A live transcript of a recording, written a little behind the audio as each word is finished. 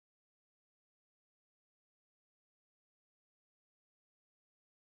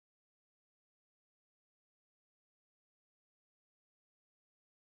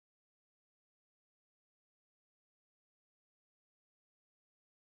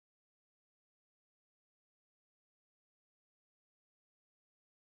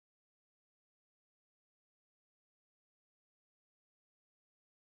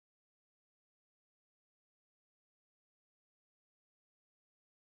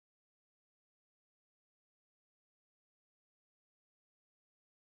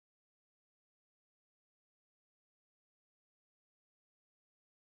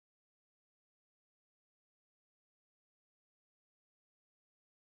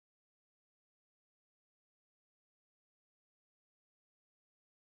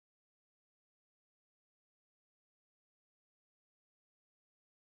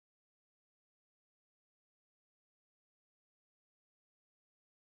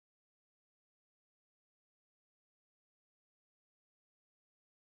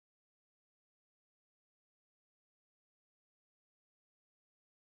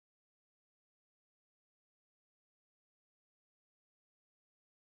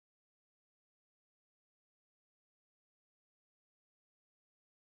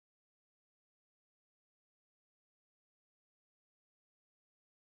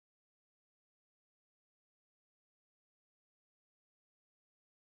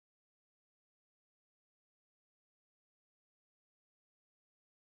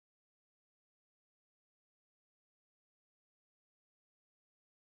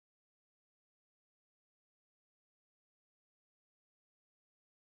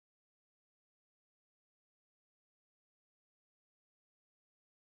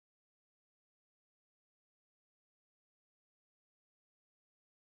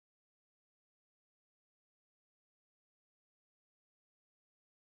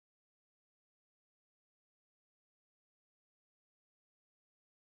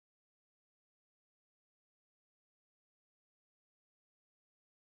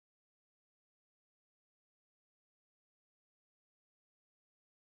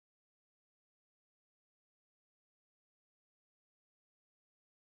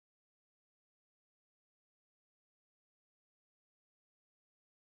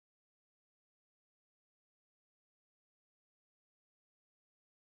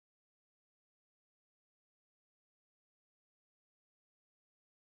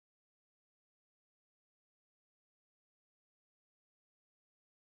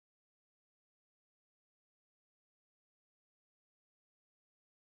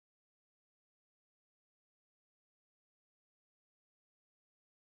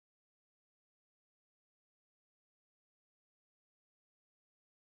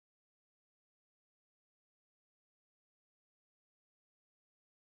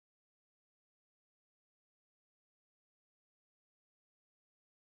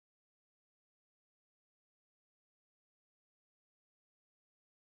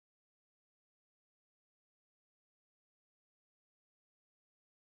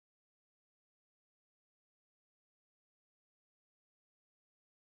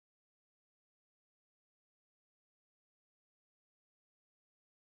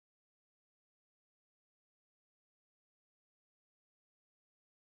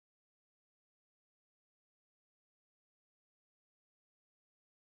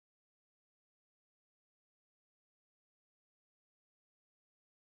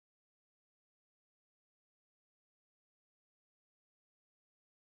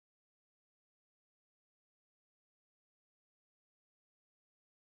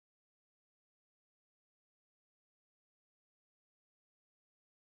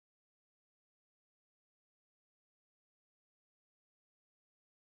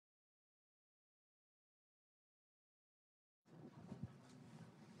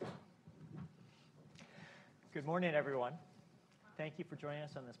Good morning, everyone. Thank you for joining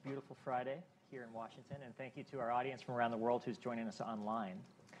us on this beautiful Friday here in Washington, and thank you to our audience from around the world who's joining us online.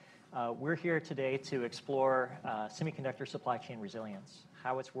 We're here today to explore semiconductor supply chain resilience,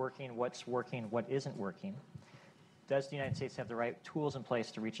 how it's working, what isn't working. Does the United States have the right tools in place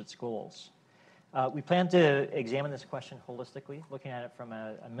to reach its goals? We plan to examine this question holistically, looking at it from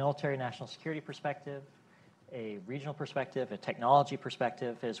a military national security perspective, a regional perspective, a technology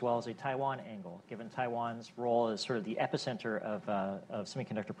perspective, as well as a Taiwan angle, given Taiwan's role as sort of the epicenter of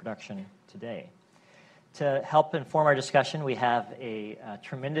semiconductor production today. To help inform our discussion, we have a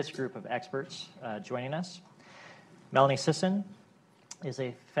tremendous group of experts joining us. Melanie Sisson is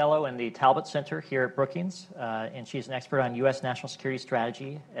a fellow in the Talbot Center here at Brookings, and she's an expert on U.S. national security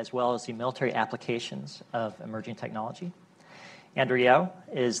strategy, as well as the military applications of emerging technology. Andrew Yao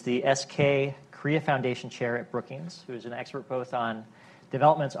is the SK Korea Foundation Chair at Brookings, who is an expert both on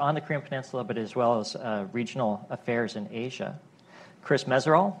developments on the Korean Peninsula, but as well as regional affairs in Asia. Chris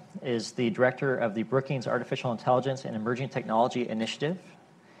Meserole is the director of the Brookings Artificial Intelligence and Emerging Technology Initiative.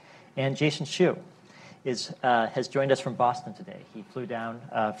 And Jason Hsu has joined us from Boston today. He flew down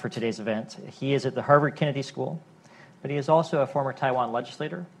for today's event. He is at the Harvard Kennedy School, but he is also a former Taiwan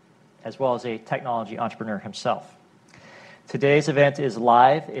legislator, as well as a technology entrepreneur himself. Today's event is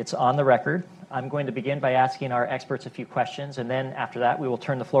live. It's on the record. I'm going to begin by asking our experts a few questions, and then after that, we will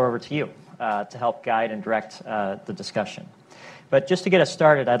turn the floor over to you to help guide and direct the discussion. But just to get us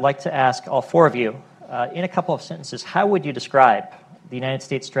started, I'd like to ask all four of you, in a couple of sentences, how would you describe the United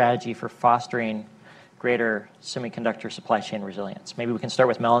States strategy for fostering greater semiconductor supply chain resilience? Maybe we can start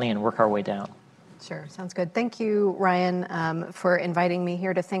with Melanie and work our way down. Sure, sounds good. Thank you, Ryan, for inviting me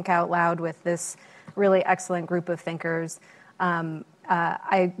here to think out loud with this really excellent group of thinkers.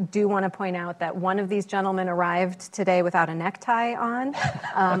 I do want to point out that one of these gentlemen arrived today without a necktie on.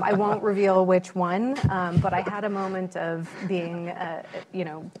 I won't reveal which one, but I had a moment of being,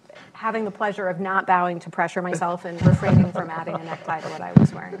 having the pleasure of not bowing to pressure myself and refraining from adding a necktie to what I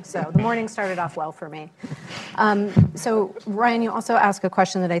was wearing. So the morning started off well for me. So Ryan, you also asked a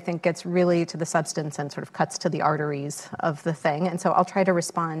question that I think gets really to the substance and sort of cuts to the arteries of the thing, and so I'll try to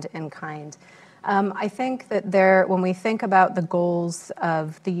respond in kind. I think that when we think about the goals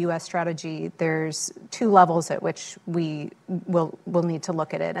of the U.S. strategy, there's two levels at which we will need to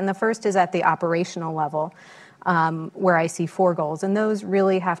look at it. And the first is at the operational level, where I see four goals. And those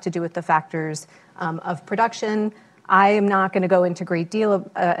really have to do with the factors of production. I am not going to go into great detail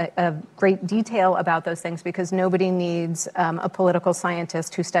about those things because nobody needs a political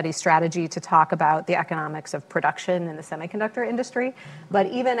scientist who studies strategy to talk about the economics of production in the semiconductor industry. But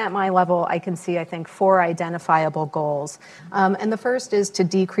even at my level, I can see, I think, four identifiable goals. And the first is to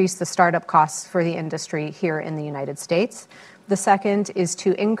decrease the startup costs for the industry here in the United States. The second is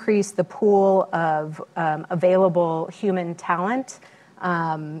to increase the pool of available human talent,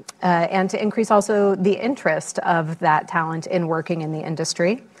 and to increase also the interest of that talent in working in the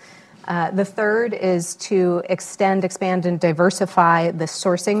industry. The third is to expand, and diversify the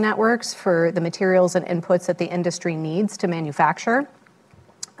sourcing networks for the materials and inputs that the industry needs to manufacture.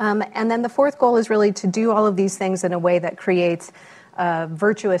 And then the fourth goal is really to do all of these things in a way that creates a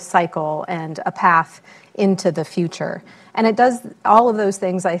virtuous cycle and a path into the future. And it does all of those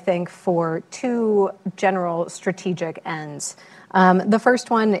things, I think, for two general strategic ends. The first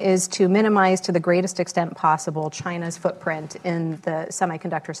one is to minimize to the greatest extent possible China's footprint in the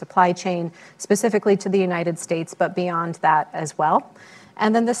semiconductor supply chain, specifically to the United States, but beyond that as well.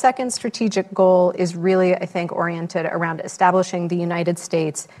 And then the second strategic goal is really, I think, oriented around establishing the United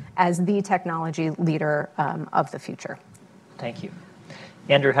States as the technology leader of the future. Thank you.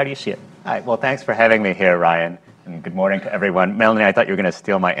 Andrew, how do you see it? Hi, well, thanks for having me here, Ryan. And good morning to everyone. Melanie, I thought you were going to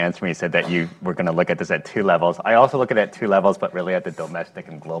steal my answer when you said that you were going to look at this at two levels. I also look at it at two levels, but really at the domestic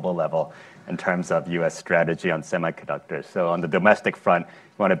and global level in terms of U.S. strategy on semiconductors. So on the domestic front,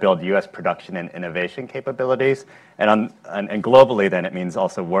 we want to build U.S. production and innovation capabilities. And globally, then, it means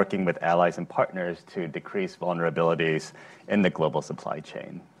also working with allies and partners to decrease vulnerabilities in the global supply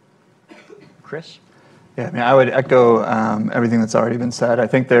chain. Chris? Yeah, I mean, I would echo everything that's already been said. I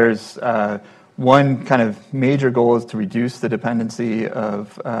think there's one kind of major goal is to reduce the dependency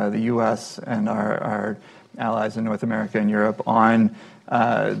of the U.S. and our allies in North America and Europe on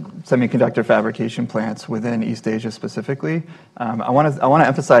semiconductor fabrication plants within East Asia specifically. I want to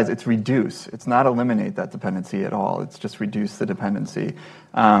emphasize it's reduce. It's not eliminate that dependency at all. It's just reduce the dependency.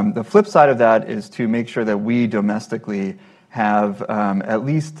 The flip side of that is to make sure that we domestically have at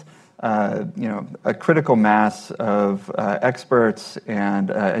least a critical mass of experts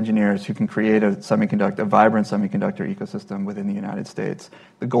and engineers who can create a vibrant semiconductor ecosystem within the United States.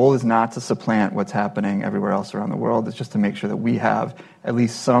 The goal is not to supplant what's happening everywhere else around the world. It's just to make sure that we have at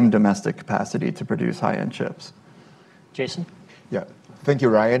least some domestic capacity to produce high-end chips. Jason? Yeah, thank you,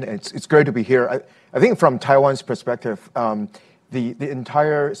 Ryan. It's great to be here. I think from Taiwan's perspective, the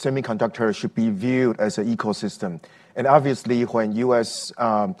entire semiconductor should be viewed as an ecosystem. And obviously, when U.S.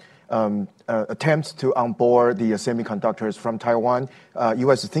 Attempts to onboard the semiconductors from Taiwan,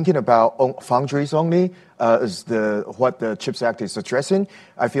 U.S. is thinking about foundries only, is what the CHIPS Act is addressing.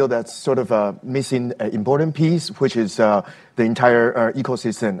 I feel that's sort of a missing important piece, which is the entire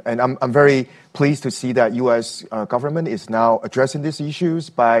ecosystem. And I'm very pleased to see that U.S. government is now addressing these issues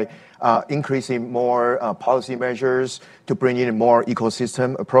by increasing more policy measures to bring in a more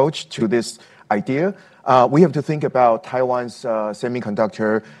ecosystem approach to this idea. We have to think about Taiwan's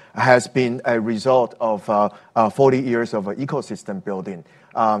semiconductor has been a result of 40 years of ecosystem building.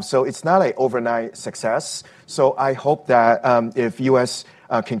 So it's not an overnight success. So I hope that if U.S.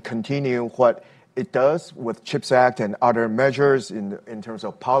 Can continue what it does with CHIPS Act and other measures in terms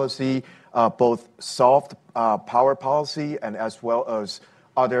of policy, both soft power policy and as well as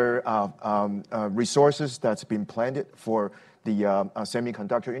other resources that's been planned for the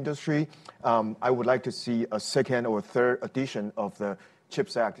semiconductor industry, I would like to see a second or third edition of the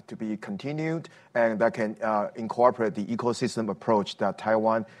CHIPS Act to be continued, and that can incorporate the ecosystem approach that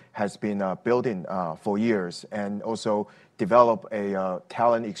Taiwan has been building for years, and also develop a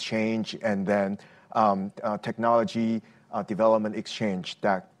talent exchange and then technology development exchange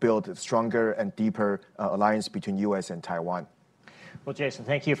that build stronger and deeper alliance between U.S. and Taiwan. Well, Jason,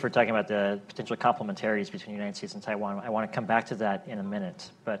 thank you for talking about the potential complementarities between the United States and Taiwan. I want to come back to that in a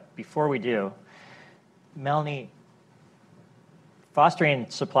minute. But before we do, Melanie, fostering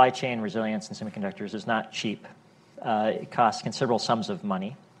supply chain resilience in semiconductors is not cheap. It costs considerable sums of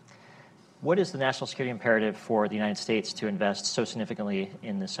money. What is the national security imperative for the United States to invest so significantly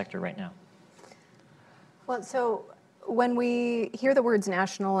in this sector right now? Well, so when we hear the words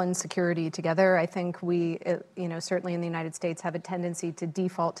national and security together, I think we, certainly in the United States, have a tendency to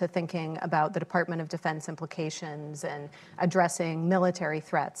default to thinking about the Department of Defense implications and addressing military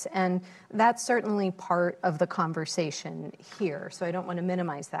threats. And that's certainly part of the conversation here, so I don't want to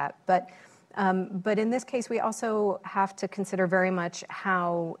minimize that. But in this case, we also have to consider very much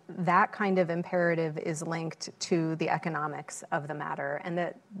how that kind of imperative is linked to the economics of the matter, and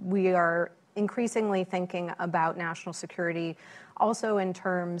that we are increasingly thinking about national security also in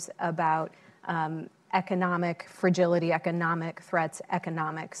terms about economic fragility, economic threats,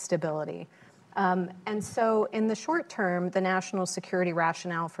 economic stability. And so in the short term, the national security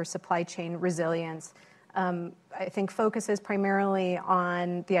rationale for supply chain resilience, I think, focuses primarily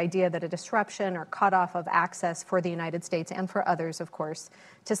on the idea that a disruption or cutoff of access for the United States and for others, of course,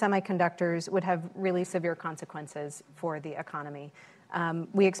 to semiconductors would have really severe consequences for the economy.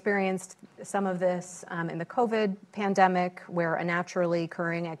 We experienced some of this in the COVID pandemic, where a naturally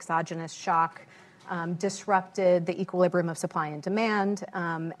occurring exogenous shock disrupted the equilibrium of supply and demand.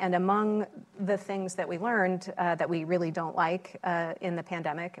 And among the things that we learned that we really don't like in the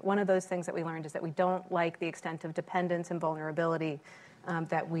pandemic, one of those things that we learned is that we don't like the extent of dependence and vulnerability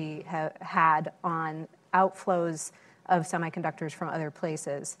that we have had on outflows of semiconductors from other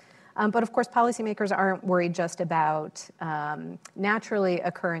places. But of course, policymakers aren't worried just about naturally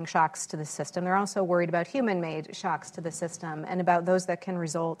occurring shocks to the system. They're also worried about human-made shocks to the system and about those that can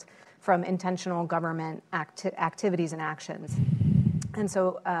result from intentional government activities and actions. And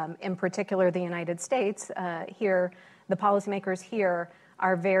so in particular, the United States here, the policymakers here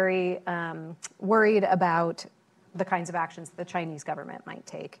are very worried about the kinds of actions the Chinese government might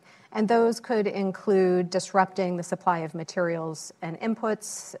take. And those could include disrupting the supply of materials and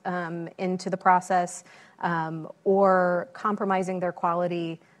inputs into the process, or compromising their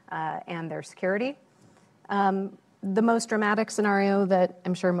quality and their security. The most dramatic scenario that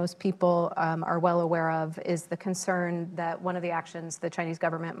I'm sure most people are well aware of is the concern that one of the actions the Chinese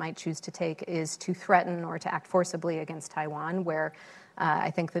government might choose to take is to threaten or to act forcibly against Taiwan, where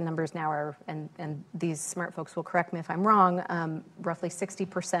I think the numbers now are, and these smart folks will correct me if I'm wrong, roughly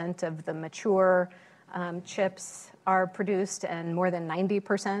 60% of the mature chips are produced, and more than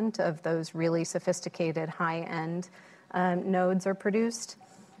 90% of those really sophisticated high-end nodes are produced.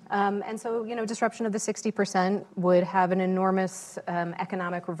 And so, disruption of the 60% would have an enormous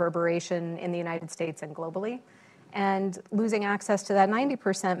economic reverberation in the United States and globally. And losing access to that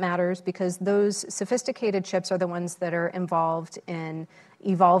 90% matters because those sophisticated chips are the ones that are involved in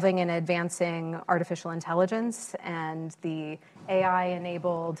evolving and advancing artificial intelligence and the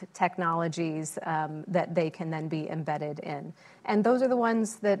AI-enabled technologies that they can then be embedded in. And those are the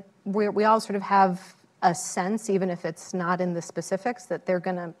ones that we all sort of have a sense, even if it's not in the specifics, that they're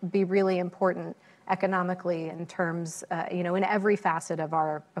going to be really important economically in terms, in every facet of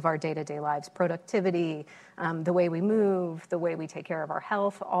our day-to-day lives, productivity, the way we move, the way we take care of our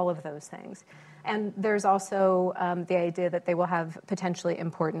health, all of those things. And there's also the idea that they will have potentially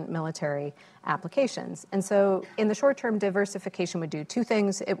important military applications. And so in the short term, diversification would do two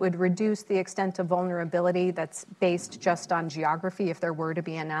things. It would reduce the extent of vulnerability that's based just on geography if there were to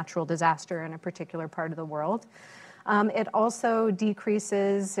be a natural disaster in a particular part of the world. It also would decrease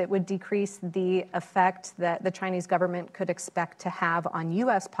the effect that the Chinese government could expect to have on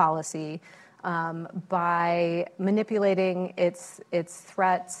U.S. policy by manipulating its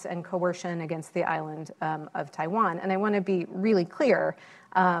threats and coercion against the island of Taiwan. And I want to be really clear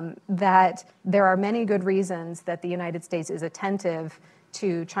that there are many good reasons that the United States is attentive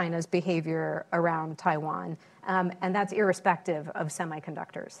to China's behavior around Taiwan, and that's irrespective of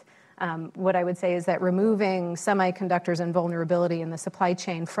semiconductors. What I would say is that removing semiconductors and vulnerability in the supply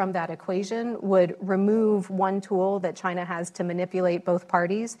chain from that equation would remove one tool that China has to manipulate both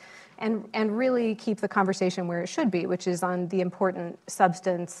parties and really keep the conversation where it should be, which is on the important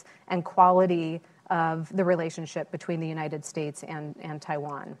substance and quality of the relationship between the United States and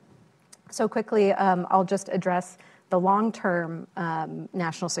Taiwan. So quickly, I'll just address the long-term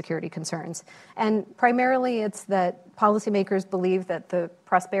national security concerns. And primarily it's that policymakers believe that the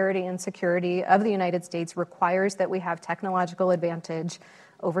prosperity and security of the United States requires that we have technological advantage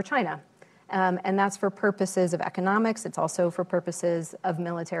over China. And that's for purposes of economics. It's also for purposes of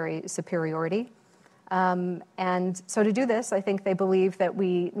military superiority. And so to do this, I think they believe that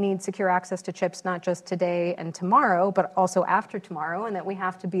we need secure access to chips not just today and tomorrow, but also after tomorrow, and that we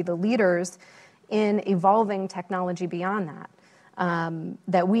have to be the leaders in evolving technology beyond that.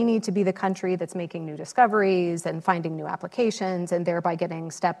 That we need to be the country that's making new discoveries and finding new applications and thereby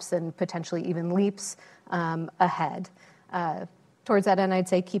getting steps and potentially even leaps ahead. Towards that end, I'd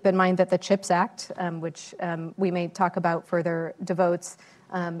say keep in mind that the CHIPS Act, which we may talk about further, devotes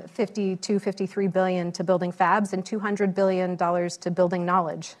 $53 billion to building fabs and $200 billion to building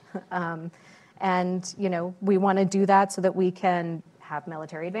knowledge. And we want to do that so that we can have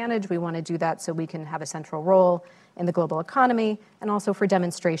military advantage. We want to do that so we can have a central role in the global economy, and also for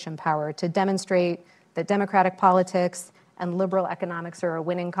demonstration power, to demonstrate that democratic politics and liberal economics are a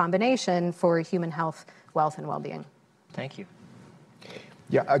winning combination for human health, wealth, and well-being. Thank you.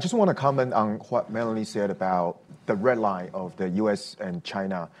 Yeah, I just want to comment on what Melanie said about the red line of the U.S. and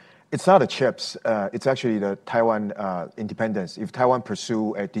China. It's not the chips. It's actually the Taiwan independence. If Taiwan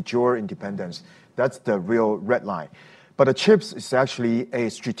pursue a de jure independence, that's the real red line. But the chips is actually a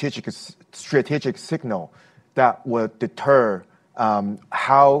strategic signal that will deter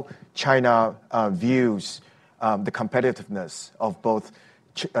how China views the competitiveness of both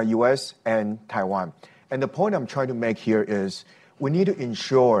U.S. and Taiwan. And the point I'm trying to make here is we need to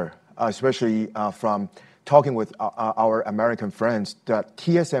ensure, especially from talking with our American friends, that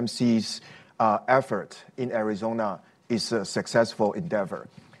TSMC's effort in Arizona is a successful endeavor.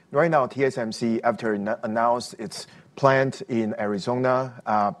 Right now, TSMC, after announced its plant in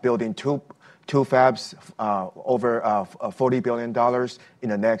Arizona, building two fabs over $40 billion in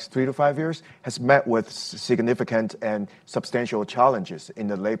the next 3 to 5 years, has met with significant and substantial challenges in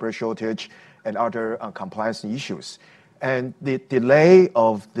the labor shortage and other compliance issues. And the delay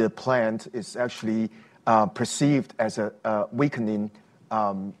of the plant is actually perceived as a weakening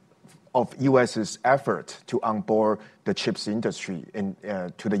of U.S.'s effort to onboard the chips industry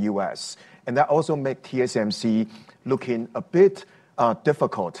to the U.S. And that also makes TSMC looking a bit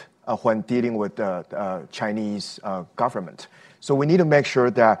difficult when dealing with the Chinese government. So we need to make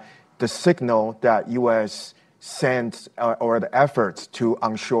sure that the signal that U.S. sends or the efforts to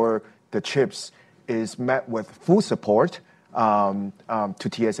ensure the chips is met with full support to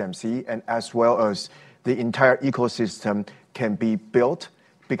TSMC, and as well as the entire ecosystem can be built,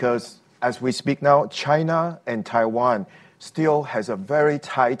 because as we speak now, China and Taiwan still has a very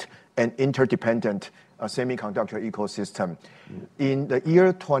tight and interdependent semiconductor ecosystem. In the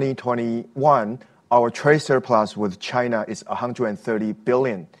year 2021, our trade surplus with China is 130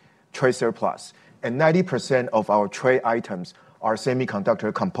 billion trade surplus, and 90% of our trade items are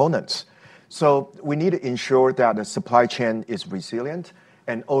semiconductor components. So we need to ensure that the supply chain is resilient,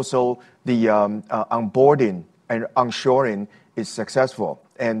 and also the onboarding and onshoring is successful.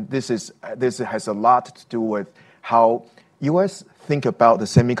 And this has a lot to do with how U.S. think about the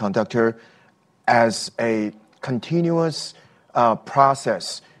semiconductor as a continuous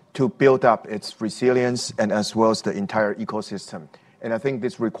process to build up its resilience and as well as the entire ecosystem. And I think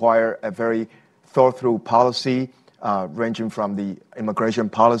this requires a very thought-through policy, ranging from the immigration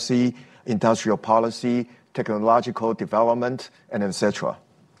policy, industrial policy, technological development, and etc.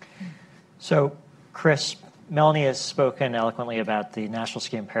 So, Chris, Melanie has spoken eloquently about the national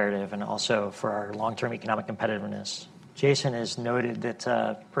security imperative and also for our long-term economic competitiveness. Jason has noted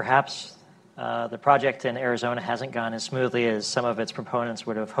that perhaps the project in Arizona hasn't gone as smoothly as some of its proponents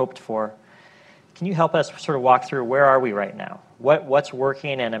would have hoped for. Can you help us sort of walk through where are we right now? What's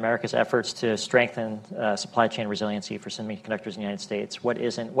working in America's efforts to strengthen supply chain resiliency for semiconductors in the United States? What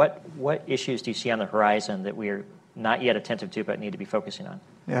isn't? What issues do you see on the horizon that we are not yet attentive to but need to be focusing on?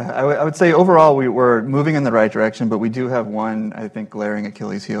 Yeah, I would say overall we're moving in the right direction, but we do have one, I think, glaring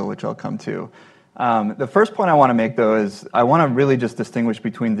Achilles heel, which I'll come to. The first point I want to make, though, is I want to really just distinguish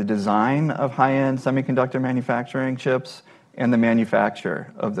between the design of high-end semiconductor manufacturing chips and the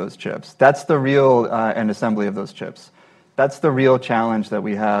manufacture of those chips. That's the real, and assembly of those chips. That's the real challenge that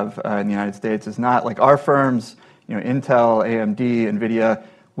we have in the United States. Is not like our firms, Intel, AMD, NVIDIA.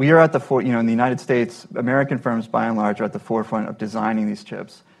 We are at the in the United States, American firms by and large are at the forefront of designing these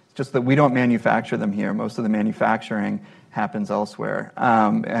chips. It's just that we don't manufacture them here. Most of the manufacturing happens elsewhere,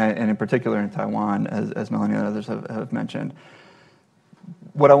 and in particular in Taiwan, as Melanie and others have mentioned.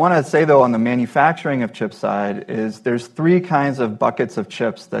 What I want to say, though, on the manufacturing of chip side is there's three kinds of buckets of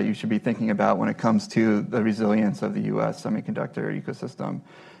chips that you should be thinking about when it comes to the resilience of the U.S. semiconductor ecosystem.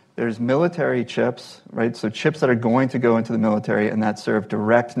 There's military chips, right? So chips that are going to go into the military and that serve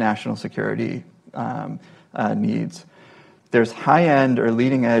direct national security needs. There's high-end or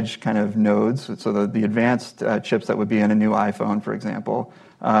leading-edge kind of nodes, so the advanced chips that would be in a new iPhone, for example,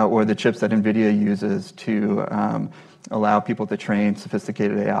 or the chips that NVIDIA uses to allow people to train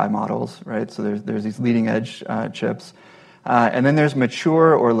sophisticated AI models, right? So there's these leading-edge chips. And then there's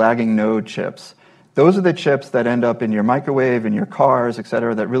mature or lagging node chips. Those are the chips that end up in your microwave, in your cars, et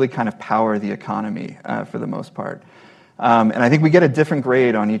cetera, that really kind of power the economy for the most part. And I think we get a different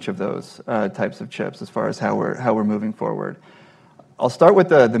grade on each of those types of chips as far as how we're moving forward. I'll start with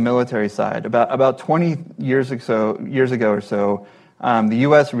the military side. About 20 years ago or so, the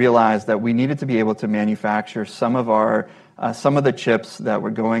U.S. realized that we needed to be able to manufacture some of the chips that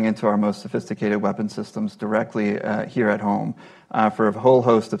were going into our most sophisticated weapon systems directly here at home for a whole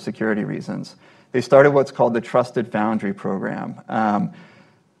host of security reasons. They started what's called the Trusted Foundry program.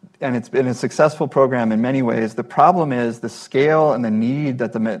 And it's been a successful program in many ways. The problem is the scale and the need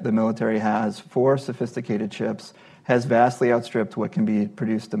that the military has for sophisticated chips has vastly outstripped what can be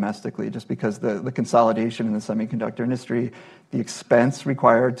produced domestically, just because the consolidation in the semiconductor industry, the expense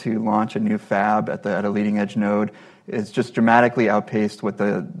required to launch a new fab at a leading edge node is just dramatically outpaced what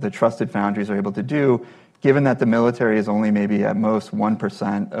the trusted foundries are able to do, given that the military is only maybe at most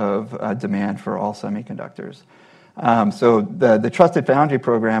 1% of demand for all semiconductors. So the Trusted Foundry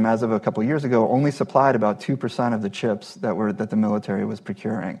program, as of a couple of years ago, only supplied about 2% of the chips that the military was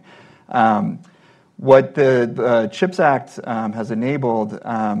procuring. What the CHIPS Act has enabled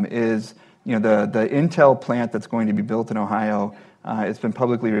is, the Intel plant that's going to be built in Ohio, it's been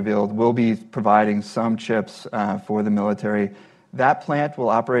publicly revealed, will be providing some chips for the military. That plant will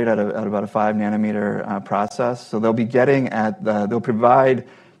operate at about a 5 nanometer process, so they'll be they'll provide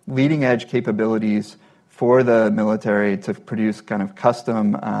leading edge capabilities for the military to produce kind of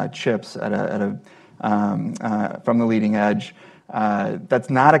custom chips from the leading edge. That's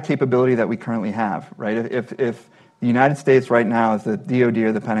not a capability that we currently have, right? If the United States right now, if the DoD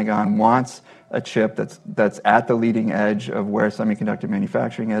or the Pentagon wants a chip that's at the leading edge of where semiconductor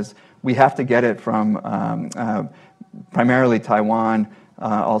manufacturing is, we have to get it from primarily Taiwan,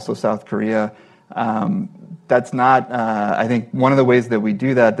 also South Korea. That's not, I think one of the ways that we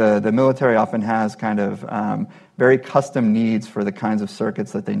do that, the military often has kind of very custom needs for the kinds of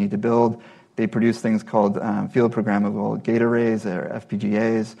circuits that they need to build. They produce things called field programmable gate arrays, or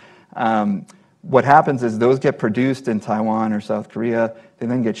FPGAs. What happens is those get produced in Taiwan or South Korea, they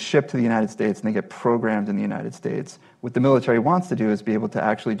then get shipped to the United States and they get programmed in the United States. What the military wants to do is be able to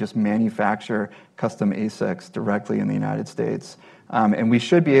actually just manufacture custom ASICs directly in the United States. And we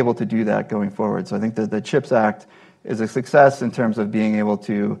should be able to do that going forward. So I think that the CHIPS Act is a success in terms of being able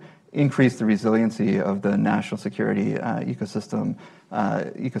to increase the resiliency of the national security ecosystem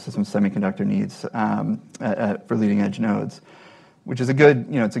semiconductor needs for leading edge nodes, which is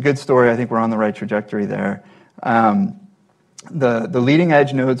it's a good story. I think we're on the right trajectory there. The leading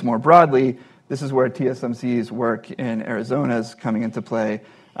edge nodes more broadly, this is where TSMC's work in Arizona is coming into play.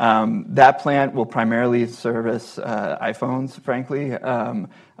 That plant will primarily service iPhones, frankly.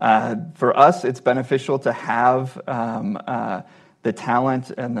 For us, it's beneficial to have the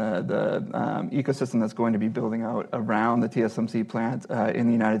talent and the ecosystem that's going to be building out around the TSMC plant in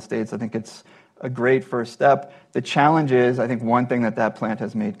the United States. I think it's a great first step. The challenge is, I think one thing that plant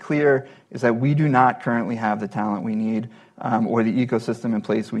has made clear is that we do not currently have the talent we need or the ecosystem in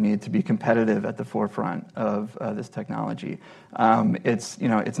place we need to be competitive at the forefront of this technology.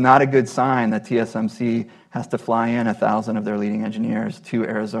 It's not a good sign that TSMC has to fly in 1,000 of their leading engineers to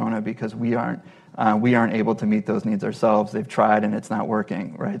Arizona because we aren't able to meet those needs ourselves. They've tried and it's not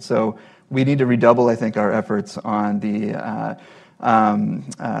working, right? So we need to redouble, I think, our efforts on the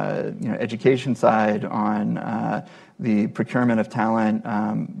education side, on the procurement of talent,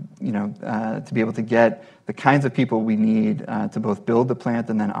 to be able to get the kinds of people we need to both build the plant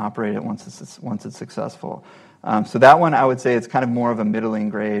and then operate it once it's successful. So that one, I would say, it's kind of more of a middling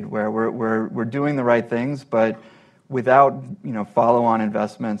grade where we're doing the right things, but without follow-on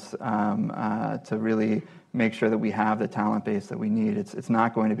investments to really make sure that we have the talent base that we need, it's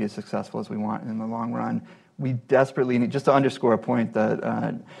not going to be as successful as we want in the long run. We desperately need, just to underscore a point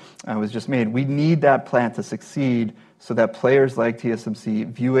that was just made, we need that plant to succeed so that players like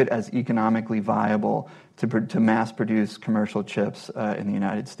TSMC view it as economically viable to mass produce commercial chips in the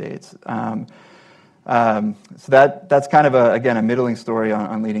United States. So that's kind of, again, a middling story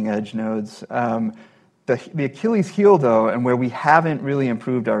on leading edge nodes. The Achilles heel, though, and where we haven't really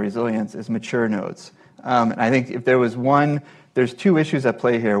improved our resilience is mature nodes. And I think if there was one, there's two issues at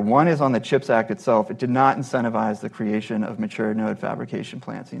play here. One is on the CHIPS Act itself. It did not incentivize the creation of mature node fabrication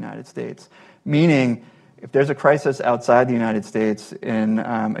plants in the United States. Meaning, if there's a crisis outside the United States, and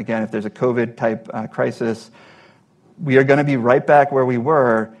again, if there's a COVID-type crisis, we are going to be right back where we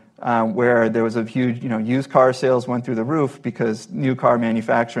were, where there was a huge, used car sales went through the roof because new car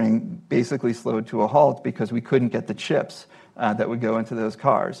manufacturing basically slowed to a halt because we couldn't get the chips that would go into those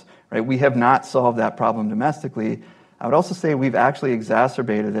cars. Right? We have not solved that problem domestically. I would also say we've actually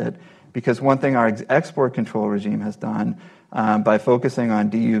exacerbated it because one thing our export control regime has done by focusing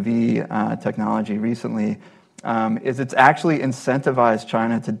on DUV technology recently is it's actually incentivized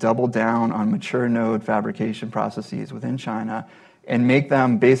China to double down on mature node fabrication processes within China and make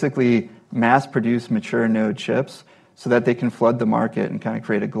them basically mass produce mature node chips so that they can flood the market and kind of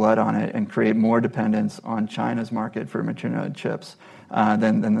create a glut on it and create more dependence on China's market for mature node chips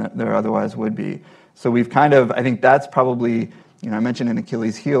than there otherwise would be. So we've kind of, I think that's probably, I mentioned an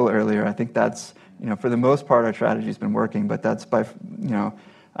Achilles heel earlier. I think that's, for the most part, our strategy's been working, but that's by,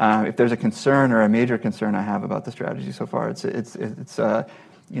 if there's a concern or a major concern I have about the strategy so far, it's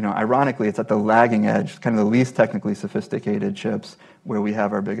ironically, it's at the lagging edge, kind of the least technically sophisticated chips where we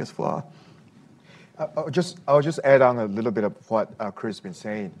have our biggest flaw. I'll just add on a little bit of what Chris has been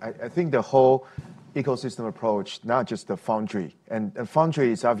saying. I think the whole ecosystem approach, not just the foundry, and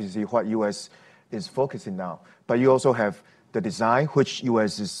foundry is obviously what U.S. is focusing now, but you also have the design, which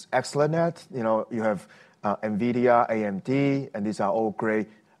U.S. is excellent at. You have NVIDIA, AMD, and these are all great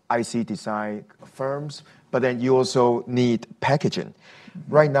IC design firms. But then you also need packaging.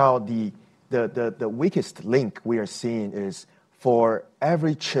 Right now, the weakest link we are seeing is for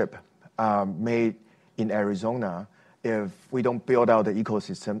every chip made in Arizona, if we don't build out the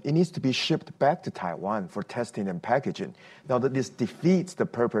ecosystem, it needs to be shipped back to Taiwan for testing and packaging. Now, this defeats the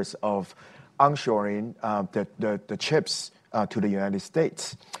purpose of onshoring the chips to the United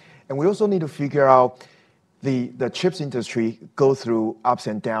States. And we also need to figure out the chips industry go through ups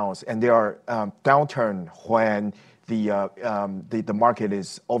and downs, and there are downturn when the market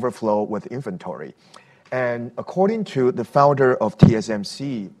is overflow with inventory. And according to the founder of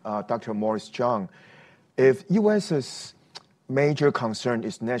TSMC, Dr. Morris Chang, if U.S.'s major concern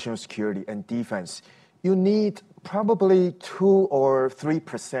is national security and defense, you need probably 2 or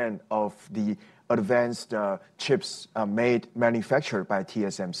 3% of the advanced chips manufactured by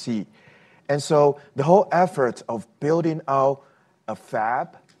TSMC. And so the whole effort of building out a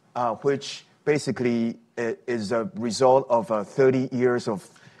fab, which basically is a result of 30 years of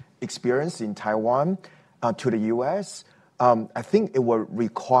experience in Taiwan to the U.S., I think it will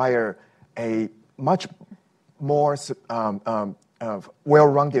require a much more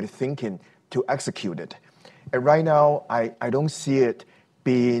well-rounded thinking to execute it. And right now, I don't see it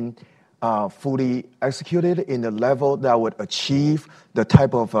being fully executed in the level that would achieve the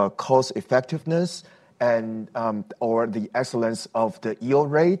type of cost effectiveness and or the excellence of the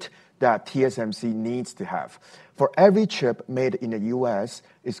yield rate that TSMC needs to have. For every chip made in the U.S.,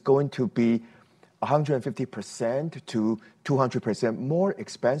 it's going to be 150% to 200% more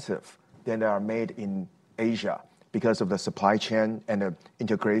expensive than they are made in Asia. because of the supply chain and the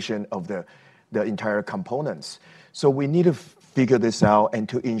integration of the entire components. So we need to figure this out and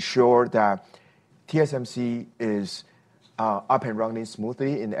to ensure that TSMC is up and running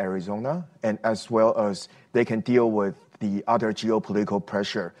smoothly in Arizona, and as well as they can deal with the other geopolitical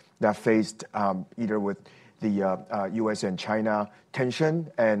pressure that faced either with the U.S. and China tension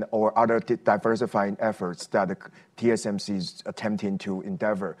and or other diversifying efforts that the TSMC is attempting to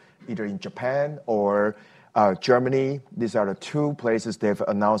endeavor, either in Japan or Germany. These are the two places they've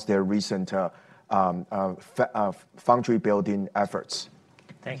announced their recent foundry building efforts.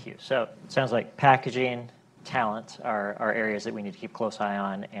 Thank you. So it sounds like packaging, talent are areas that we need to keep a close eye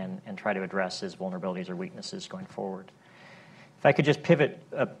on and try to address as vulnerabilities or weaknesses going forward. If I could just pivot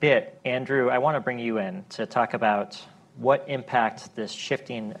a bit, Andrew, I want to bring you in to talk about what impact this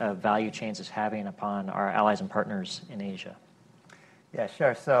shifting of value chains is having upon our allies and partners in Asia. Yeah,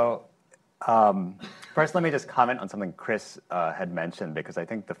 sure. So first, let me just comment on something Chris had mentioned, because I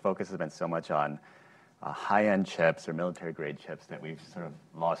think the focus has been so much on high-end chips or military-grade chips that we've sort of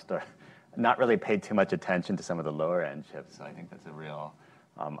lost or not really paid too much attention to some of the lower-end chips. So I think that's a real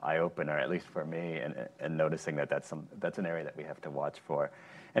eye-opener, at least for me, and noticing that that's an area that we have to watch for.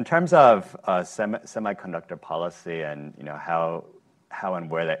 In terms of semiconductor policy and how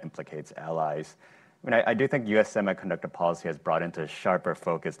and where that implicates allies, I mean, I do think U.S. semiconductor policy has brought into sharper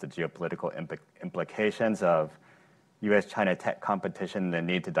focus the geopolitical implications of U.S.-China tech competition, the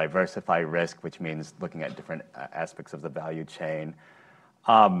need to diversify risk, which means looking at different aspects of the value chain.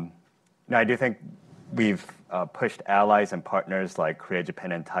 I do think we've pushed allies and partners like Korea,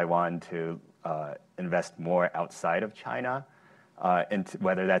 Japan, and Taiwan to invest more outside of China,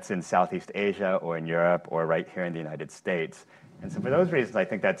 whether that's in Southeast Asia or in Europe or right here in the United States. And so for those reasons, I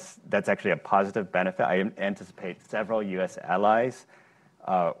think that's actually a positive benefit. I anticipate several U.S. allies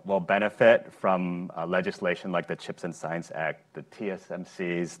will benefit from legislation like the CHIPS and Science Act, the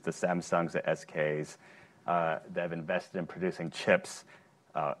TSMCs, the Samsungs, the SKs that have invested in producing chips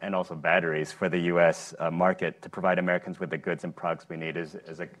and also batteries for the U.S. market to provide Americans with the goods and products we need is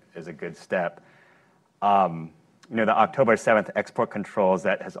a good step. The October 7th export controls,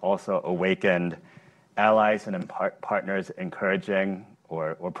 that has also awakened allies and partners, encouraging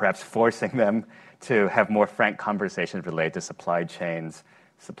or perhaps forcing them to have more frank conversations related to supply chain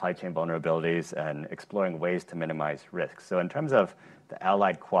vulnerabilities, and exploring ways to minimize risks. So in terms of the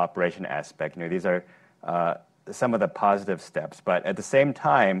allied cooperation aspect, these are some of the positive steps. But at the same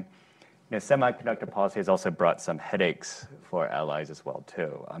time, semiconductor policy has also brought some headaches for allies as well,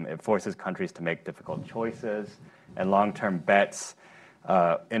 too. It forces countries to make difficult choices and long-term bets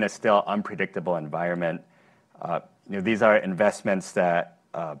in a still unpredictable environment. These are investments that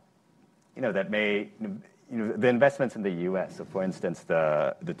that may, the investments in the U.S. So, for instance,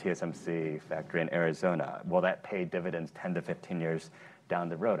 the TSMC factory in Arizona, will that pay dividends 10 to 15 years down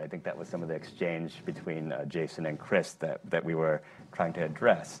the road? I think that was some of the exchange between Jason and Chris that we were trying to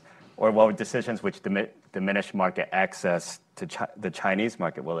address. Or will decisions which diminish market access to the Chinese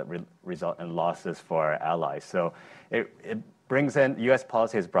market, will it result in losses for our allies? So it brings in, U.S.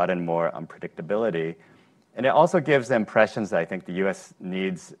 policy has brought in more unpredictability. And it also gives the impressions that I think the U.S.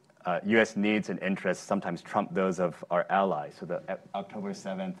 needs and interests sometimes trump those of our allies. So the October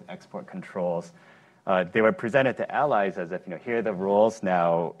 7th export controls, they were presented to allies as if, here are the rules,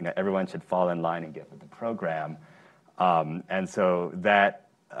 now everyone should fall in line and get with the program. And so that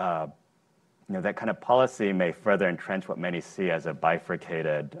that kind of policy may further entrench what many see as a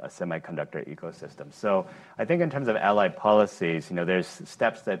bifurcated semiconductor ecosystem. So I think in terms of allied policies, there's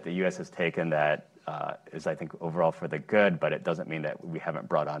steps that the U.S. has taken that is, I think, overall for the good, but it doesn't mean that we haven't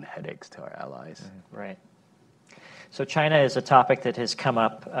brought on headaches to our allies. Right. So China is a topic that has come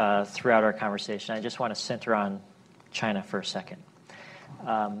up throughout our conversation. I just want to center on China for a second.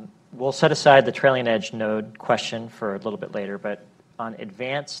 We'll set aside the trailing edge node question for a little bit later, but on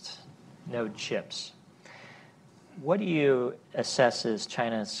advanced node chips, what do you assess as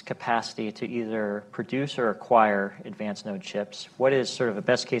China's capacity to either produce or acquire advanced node chips? What is sort of a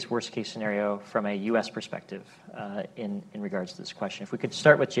best case, worst case scenario from a U.S. perspective in regards to this question? If we could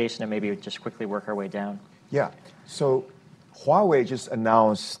start with Jason and maybe just quickly work our way down. Yeah. So Huawei just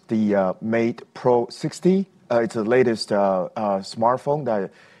announced the Mate Pro 60. It's the latest smartphone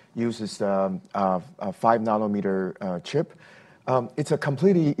that uses a 5-nanometer chip. It's a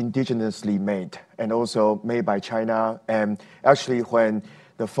completely indigenously made and also made by China. And actually, when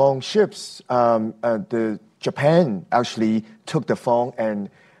the phone ships, Japan actually took the phone and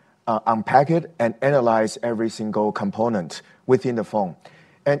unpacked it and analyzed every single component within the phone.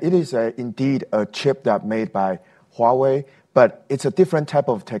 And it is indeed a chip that made by Huawei, but it's a different type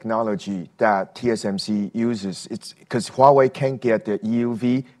of technology that TSMC uses. It's because Huawei can't get the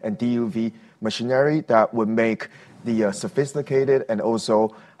EUV and DUV machinery that would make the sophisticated and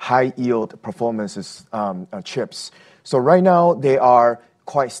also high yield performances chips. So right now they are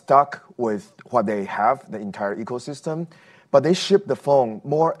quite stuck with what they have, the entire ecosystem, but they ship the phone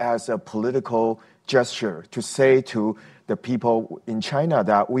more as a political gesture to say to the people in China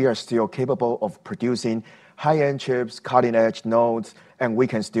that we are still capable of producing high-end chips, cutting-edge nodes, and we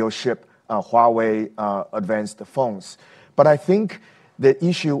can still ship Huawei advanced phones. But I think the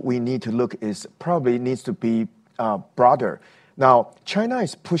issue we need to look is probably needs to be broader. Now, China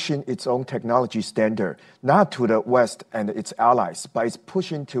is pushing its own technology standard, not to the West and its allies, but it's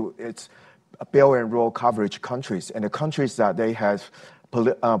pushing to its Belt and Road coverage countries and the countries that they have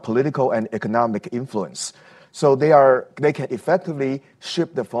political and economic influence. So they can effectively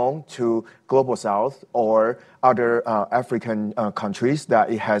ship the phone to Global South or other African countries that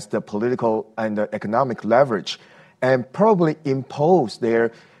it has the political and the economic leverage, and probably impose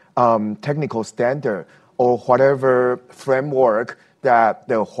their technical standard or whatever framework that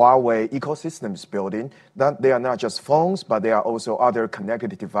the Huawei ecosystem is building. They are not just phones, but they are also other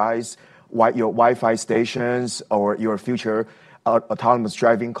connected devices, your Wi-Fi stations or your future autonomous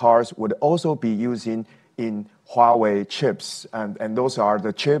driving cars would also be using in Huawei chips. And those are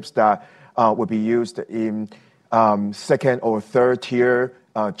the chips that would be used in second or third tier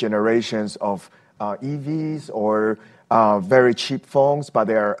generations of EVs or very cheap phones, but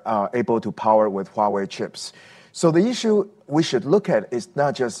they are able to power with Huawei chips. So the issue we should look at is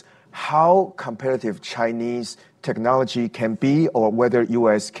not just how competitive Chinese technology can be or whether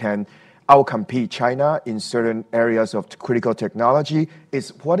U.S. can outcompete China in certain areas of critical technology. It's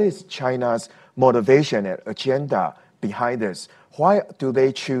what is China's motivation and agenda behind this? Why do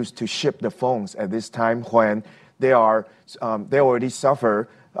they choose to ship the phones at this time when they already suffer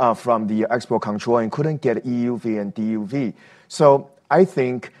from the export control and couldn't get EUV and DUV? So I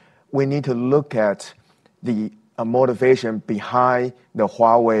think we need to look at the motivation behind the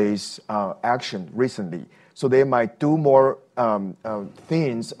Huawei's action recently. So they might do more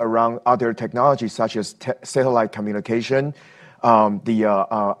things around other technologies such as satellite communication,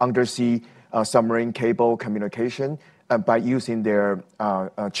 the undersea submarine cable communication, by using their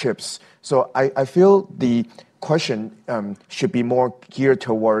chips. So I feel the question should be more geared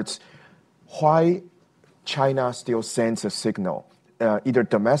towards why China still sends a signal, either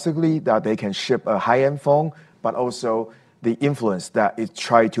domestically that they can ship a high-end phone, but also the influence that it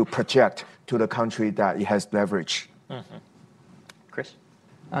tries to project to the country that it has leverage. Mm-hmm. Chris?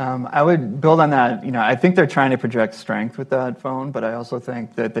 I would build on that. I think they're trying to project strength with that phone, but I also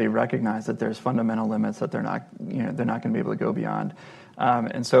think that they recognize that there's fundamental limits that they're not going to be able to go beyond.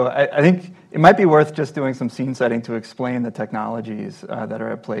 And so I think it might be worth just doing some scene setting to explain the technologies that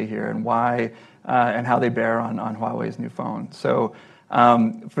are at play here and why and how they bear on Huawei's new phone. So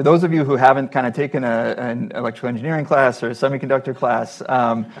for those of you who haven't kind of taken an electrical engineering class or a semiconductor class,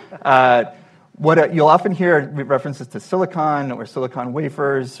 what you'll often hear references to silicon or silicon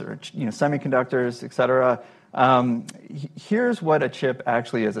wafers or semiconductors, et cetera. Here's what a chip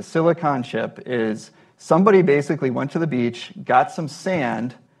actually is. A silicon chip is somebody basically went to the beach, got some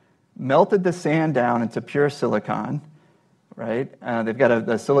sand, melted the sand down into pure silicon, right? They've got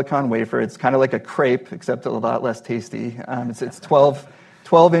a silicon wafer. It's kind of like a crepe, except a lot less tasty. It's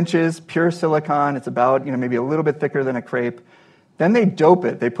 12 inches, pure silicon. It's about maybe a little bit thicker than a crepe. Then they dope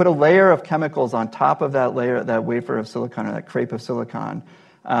it. They put a layer of chemicals on top of that layer, that wafer of silicon or that crepe of silicon.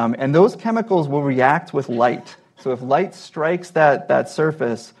 And those chemicals will react with light. So if light strikes that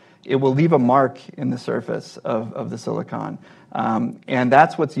surface, it will leave a mark in the surface of the silicon. And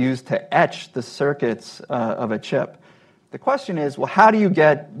that's what's used to etch the circuits of a chip. The question is, well, how do you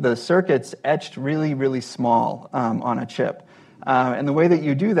get the circuits etched really, really small on a chip? And the way that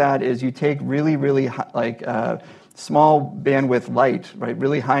you do that is you take really, really small bandwidth light, right?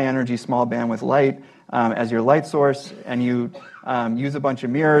 Really high energy, small bandwidth light as your light source, and you use a bunch of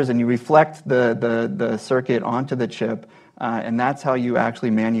mirrors and you reflect the circuit onto the chip, and that's how you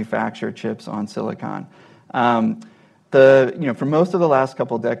actually manufacture chips on silicon. For most of the last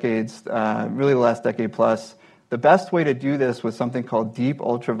couple decades, really the last decade plus, the best way to do this was something called deep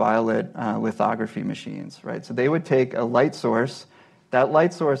ultraviolet lithography machines, right? So they would take a light source. That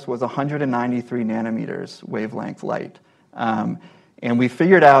light source was 193 nanometers wavelength light. And we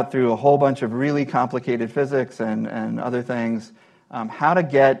figured out through a whole bunch of really complicated physics and other things how to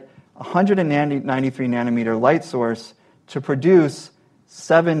get 193 nanometer light source to produce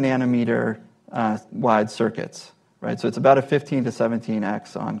 7 nanometer wide circuits. right? So it's about a 15 to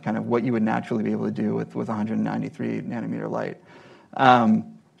 17x on kind of what you would naturally be able to do with 193 nanometer light.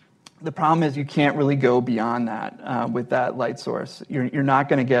 The problem is you can't really go beyond that with that light source. You're not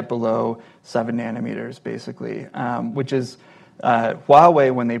going to get below 7 nanometers, basically, which is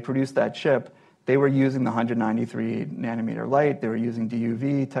Huawei, when they produced that chip, they were using the 193 nanometer light. They were using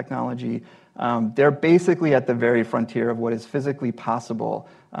DUV technology. They're basically at the very frontier of what is physically possible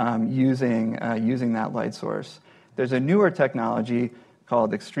using that light source. There's a newer technology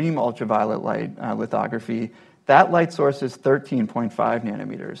called extreme ultraviolet light lithography. That light source is 13.5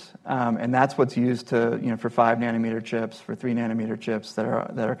 nanometers, and that's what's used to, for 5 nanometer chips, for 3 nanometer chips that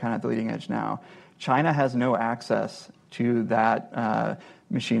are kind of at the leading edge now. China has no access to that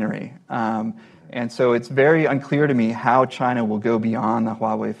machinery, and so it's very unclear to me how China will go beyond the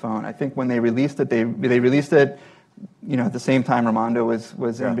Huawei phone. I think when they released it, they released it, at the same time Raimondo was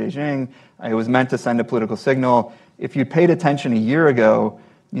in Beijing. It was meant to send a political signal. If you paid attention a year ago,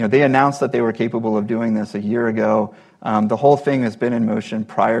 they announced that they were capable of doing this a year ago. The whole thing has been in motion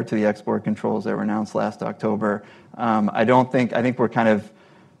prior to the export controls that were announced last October. I think we're kind of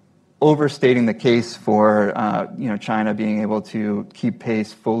overstating the case for China being able to keep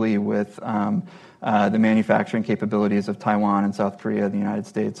pace fully with the manufacturing capabilities of Taiwan and South Korea, the United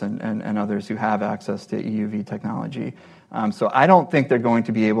States, and others who have access to EUV technology. So I don't think they're going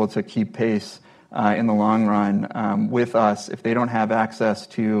to be able to keep pace in the long run with us if they don't have access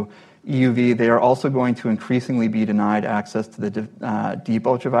to EUV. They are also going to increasingly be denied access to the deep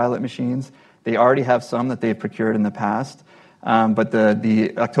ultraviolet machines. They already have some that they've procured in the past, but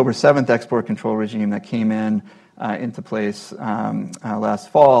the October 7th export control regime that came into place last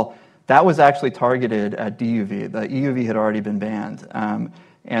fall, that was actually targeted at DUV. The EUV had already been banned.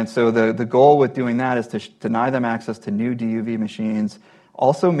 And so the goal with doing that is to deny them access to new DUV machines,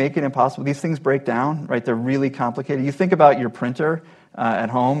 also make it impossible. These things break down, right? They're really complicated. You think about your printer at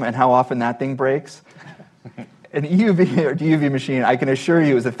home and how often that thing breaks. An EUV or DUV machine, I can assure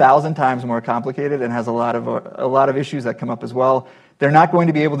you, is 1,000 times more complicated and has a lot of issues that come up as well. They're not going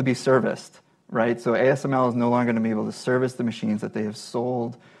to be able to be serviced, right? So ASML is no longer going to be able to service the machines that they have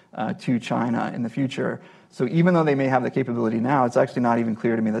sold to China in the future. So even though they may have the capability now, it's actually not even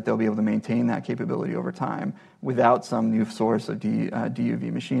clear to me that they'll be able to maintain that capability over time without some new source of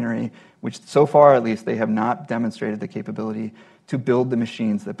DUV machinery, which so far at least they have not demonstrated the capability to build the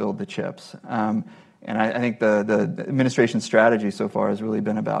machines that build the chips. And I think the administration's strategy so far has really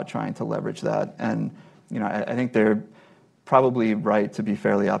been about trying to leverage that. And I think they're probably right to be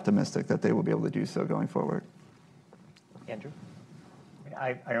fairly optimistic that they will be able to do so going forward. Andrew?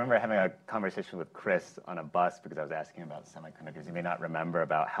 I remember having a conversation with Chris on a bus because I was asking about semiconductors. You may not remember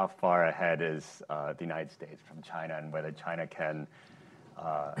about how far ahead is the United States from China and whether China can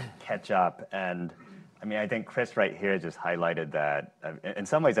catch up. And I mean, I think Chris right here just highlighted that in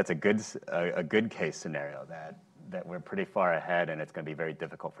some ways that's a good case scenario, that we're pretty far ahead and it's going to be very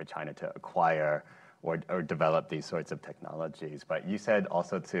difficult for China to acquire or develop these sorts of technologies. But you said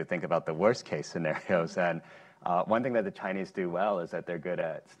also to think about the worst case scenarios. And one thing that the Chinese do well is that they're good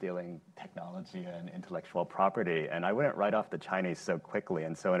at stealing technology and intellectual property, and I wouldn't write off the Chinese so quickly.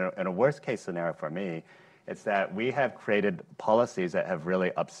 And so in a worst case scenario for me, it's that we have created policies that have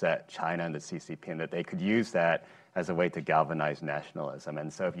really upset China and the CCP, and that they could use that as a way to galvanize nationalism.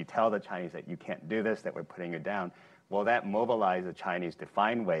 And so if you tell the Chinese that you can't do this, that we're putting you down, well, that mobilizes the Chinese to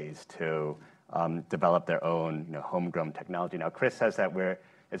find ways to develop their own homegrown technology. Now, Chris says that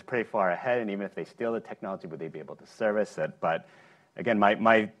it's pretty far ahead, and even if they steal the technology, would they be able to service it? But again,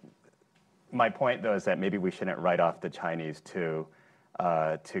 my point, though, is that maybe we shouldn't write off the Chinese too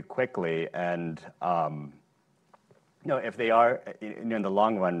quickly. And if they are, in the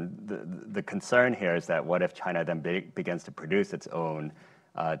long run, the concern here is that what if China then begins to produce its own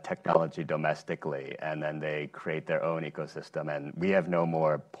technology domestically, and then they create their own ecosystem, and we have no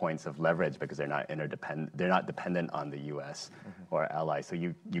more points of leverage because they're not dependent on the U.S. or allies. So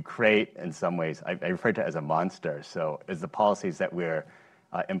you create, in some ways, I refer to it as a monster. So is the policies that we're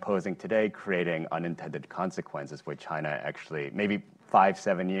imposing today creating unintended consequences where China actually, maybe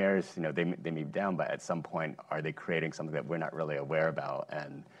 5-7 years, they move down, but at some point, are they creating something that we're not really aware about,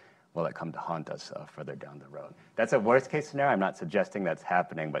 and will it come to haunt us further down the road? That's a worst case scenario. I'm not suggesting that's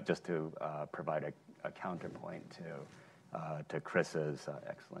happening, but just to provide a counterpoint to Chris's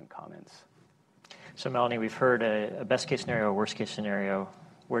excellent comments. So Melanie, we've heard a best case scenario, a worst case scenario.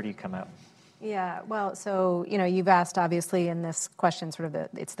 Where do you come out? Yeah, well, so, you've asked, obviously, in this question, sort of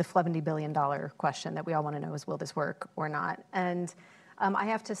it's the $70 billion question that we all want to know is, will this work or not? And I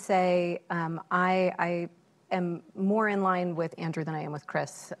have to say, I am more in line with Andrew than I am with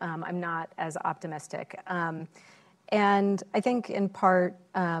Chris. I'm not as optimistic. And I think in part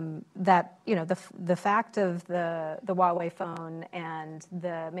that the fact of the Huawei phone and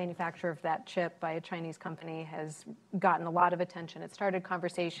the manufacture of that chip by a Chinese company has gotten a lot of attention. It started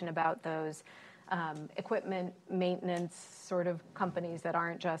conversation about those equipment maintenance sort of companies that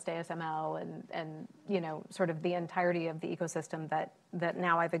aren't just ASML and sort of the entirety of the ecosystem that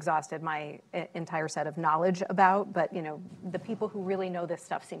now I've exhausted my entire set of knowledge about. But the people who really know this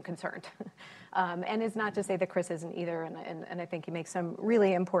stuff seem concerned. And it's not to say that Chris isn't either, and I think he makes some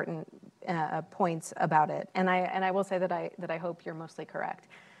really important points about it. And I will say that I hope you're mostly correct.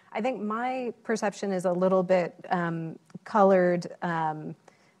 I think my perception is a little bit colored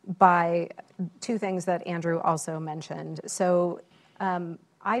by two things that Andrew also mentioned. So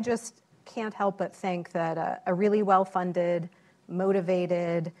I just can't help but think that a really well-funded,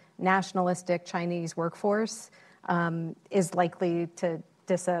 motivated, nationalistic Chinese workforce is likely to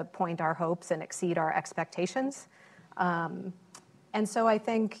disappoint our hopes and exceed our expectations. And so I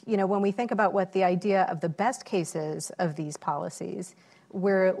think, when we think about what the idea of the best cases of these policies,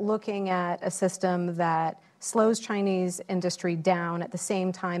 we're looking at a system that slows Chinese industry down at the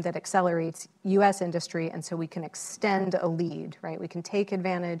same time that accelerates U.S. industry, and so we can extend a lead, right? We can take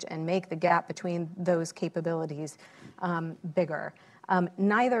advantage and make the gap between those capabilities bigger.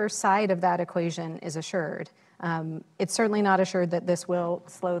 Neither side of that equation is assured. It's certainly not assured that this will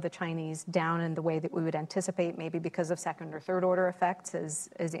slow the Chinese down in the way that we would anticipate, maybe because of second or third order effects, as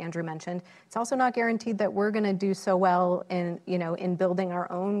Andrew mentioned. It's also not guaranteed that we're going to do so well in building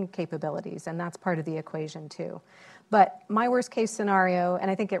our own capabilities, and that's part of the equation too. But my worst case scenario, and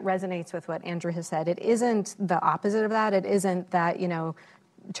I think it resonates with what Andrew has said, it isn't the opposite of that. It isn't that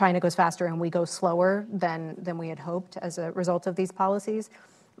China goes faster and we go slower than we had hoped as a result of these policies.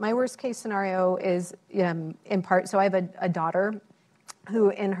 My worst case scenario is in part, so I have a daughter who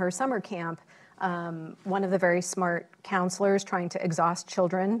in her summer camp, one of the very smart counselors trying to exhaust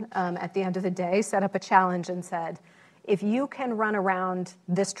children at the end of the day set up a challenge and said, if you can run around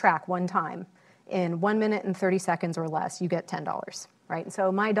this track one time in 1 minute and 30 seconds or less, you get $10, right? And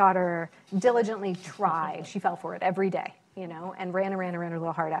so my daughter diligently tried. She fell for it every day, and ran her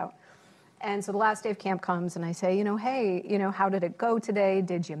little heart out. And so the last day of camp comes, and I say, hey, how did it go today?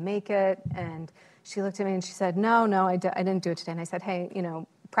 Did you make it? And she looked at me and she said, no, I didn't do it today. And I said, hey,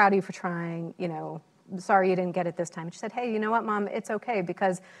 proud of you for trying, sorry you didn't get it this time. And she said, hey, you know what, Mom, it's okay,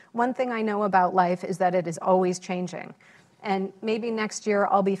 because one thing I know about life is that it is always changing. And maybe next year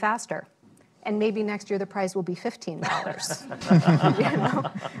I'll be faster. And maybe next year the prize will be $15.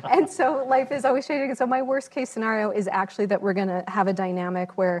 And so life is always changing. And so my worst case scenario is actually that we're going to have a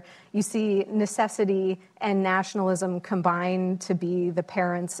dynamic where you see necessity and nationalism combine to be the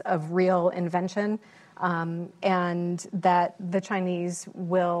parents of real invention, and that the Chinese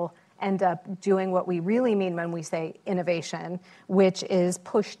will end up doing what we really mean when we say innovation, which is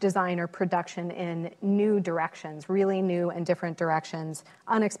push design or production in new directions, really new and different directions,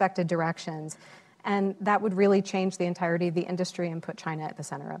 unexpected directions. And that would really change the entirety of the industry and put China at the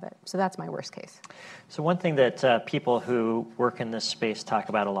center of it. So that's my worst case. So one thing that people who work in this space talk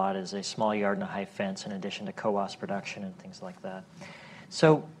about a lot is a small yard and a high fence in addition to CoWoS production and things like that.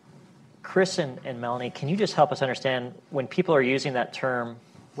 So Chris and Melanie, can you just help us understand when people are using that term,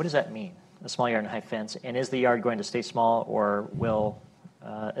 what does that mean, a small yard and high fence? And is the yard going to stay small, or will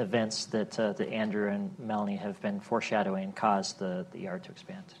events that Andrew and Melanie have been foreshadowing cause the yard to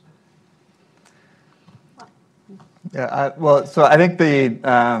expand? Yeah, so I think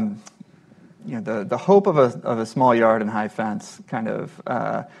the hope of a small yard and high fence kind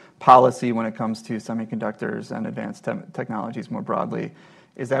of policy when it comes to semiconductors and advanced technologies more broadly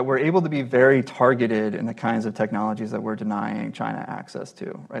is that we're able to be very targeted in the kinds of technologies that we're denying China access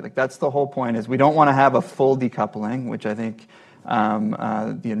to, right? Like that's the whole point, is we don't want to have a full decoupling, which I think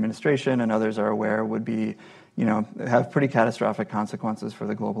the administration and others are aware would be, have pretty catastrophic consequences for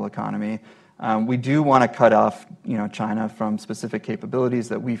the global economy. We do want to cut off, China from specific capabilities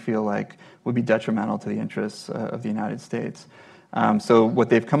that we feel like would be detrimental to the interests of the United States. So what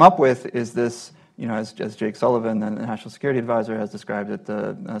they've come up with is this, as Jake Sullivan, the National Security Advisor, has described it,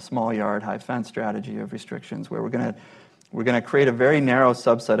 the small yard, high fence strategy of restrictions, where we're going to create a very narrow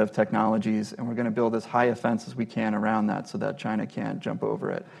subset of technologies, and we're going to build as high a fence as we can around that so that China can't jump over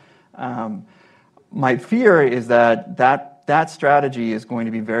it. My fear is that strategy is going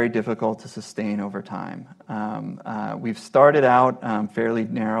to be very difficult to sustain over time. We've started out fairly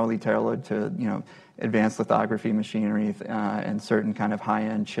narrowly tailored to advanced lithography machinery and certain kind of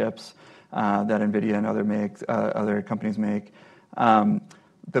high-end chips that NVIDIA and other companies make.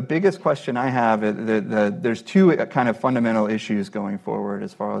 The biggest question I have, there's two kind of fundamental issues going forward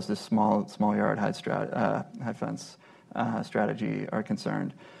as far as this small yard high fence strategy are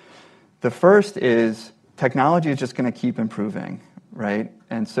concerned. The first is technology is just going to keep improving, right?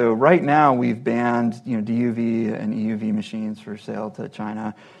 And so right now we've banned DUV and EUV machines for sale to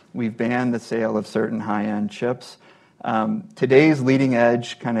China. We've banned the sale of certain high-end chips. Today's leading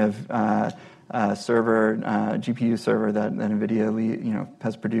edge kind of server, GPU server that NVIDIA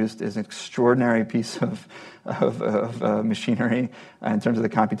has produced is an extraordinary piece of machinery in terms of the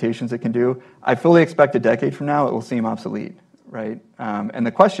computations it can do. I fully expect a decade from now it will seem obsolete, right? And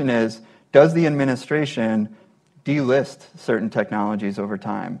the question is, does the administration delist certain technologies over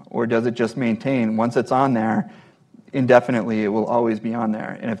time? Or does it just maintain, once it's on there, indefinitely it will always be on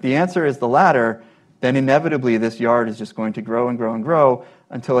there? And if the answer is the latter, then inevitably this yard is just going to grow and grow and grow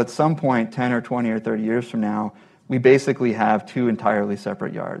until at some point, 10 or 20 or 30 years from now, we basically have two entirely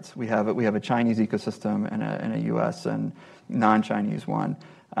separate yards. We have a Chinese ecosystem and a US and non-Chinese one.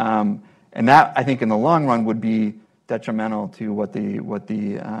 And that, I think, in the long run would be detrimental to what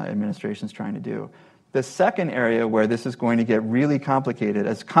the administration's trying to do. The second area where this is going to get really complicated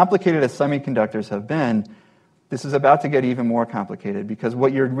as semiconductors have been, this is about to get even more complicated because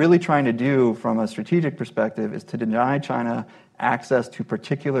what you're really trying to do from a strategic perspective is to deny China access to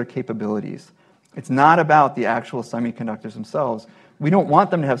particular capabilities. It's not about the actual semiconductors themselves. We don't want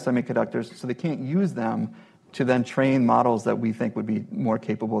them to have semiconductors so they can't use them to then train models that we think would be more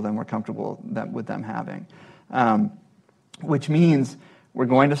capable than we're comfortable with them having. Which means we're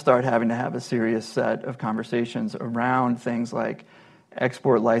going to start having to have a serious set of conversations around things like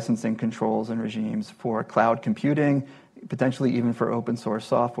export licensing controls and regimes for cloud computing, potentially even for open source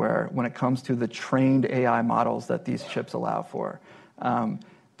software when it comes to the trained AI models that these chips allow for.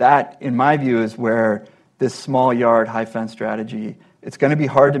 That, in my view, is where this small yard high fence strategy, it's going to be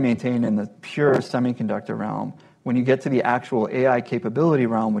hard to maintain in the pure semiconductor realm. When you get to the actual AI capability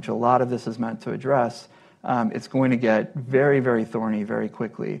realm, which a lot of this is meant to address, it's going to get very, very thorny very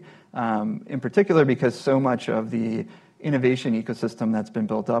quickly. In particular because so much of the innovation ecosystem that's been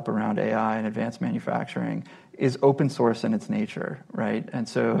built up around AI and advanced manufacturing is open source in its nature, right? And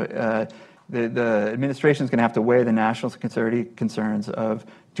so the administration is going to have to weigh the national security concerns of,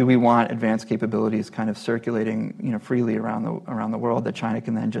 do we want advanced capabilities kind of circulating freely around the world that China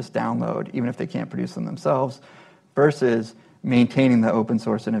can then just download, even if they can't produce them themselves, versus maintaining the open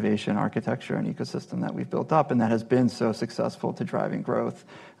source innovation architecture and ecosystem that we've built up and that has been so successful to driving growth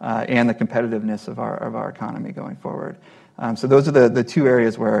and the competitiveness of our economy going forward. So those are the two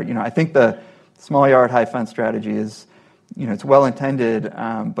areas where I think the small yard high fence strategy is it's well intended,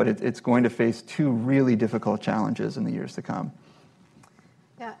 but it's going to face two really difficult challenges in the years to come.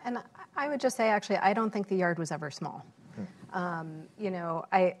 Yeah, and I would just say, actually, I don't think the yard was ever small.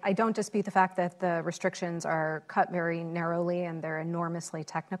 I don't dispute the fact that the restrictions are cut very narrowly and they're enormously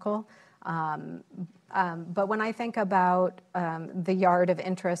technical. But when I think about the yard of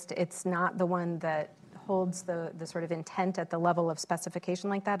interest, it's not the one that holds the sort of intent at the level of specification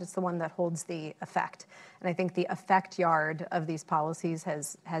like that. It's the one that holds the effect. And I think the effect yard of these policies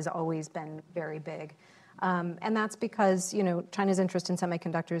has always been very big. And that's because, China's interest in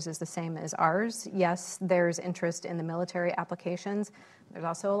semiconductors is the same as ours. Yes, there's interest in the military applications. There's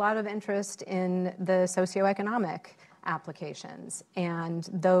also a lot of interest in the socioeconomic applications. And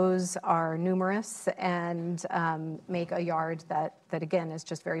those are numerous and make a yard that again, is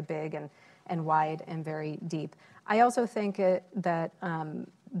just very big and wide and very deep. I also think that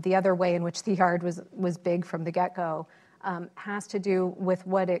the other way in which the yard was big from the get-go has to do with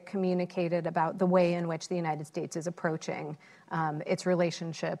what it communicated about the way in which the United States is approaching its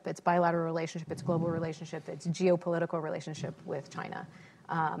relationship, its bilateral relationship, its global relationship, its geopolitical relationship with China.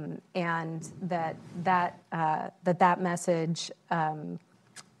 And that message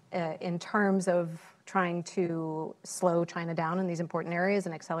in terms of trying to slow China down in these important areas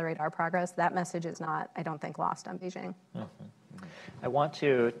and accelerate our progress, that message is not, I don't think, lost on Beijing. Mm-hmm. I want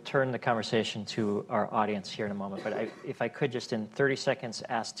to turn the conversation to our audience here in a moment, but if I could just in 30 seconds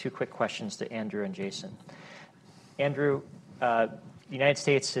ask two quick questions to Andrew and Jason. Andrew, the United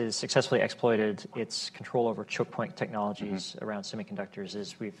States has successfully exploited its control over choke point technologies around semiconductors,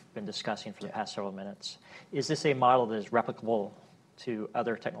 as we've been discussing for the past several minutes. Is this a model that is replicable to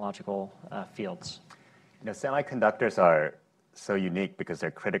other technological fields? Semiconductors are so unique because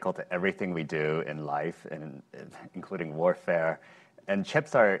they're critical to everything we do in life, and including warfare. And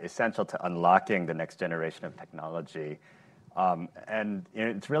chips are essential to unlocking the next generation of technology. And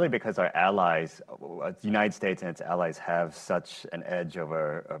it's really because our allies, the United States and its allies, have such an edge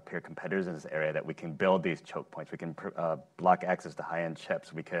over our peer competitors in this area that we can build these choke points. We can block access to high-end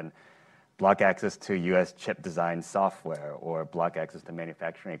chips. We can block access to U.S. chip design software or block access to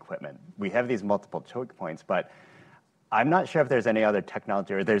manufacturing equipment. We have these multiple choke points, but I'm not sure if there's any other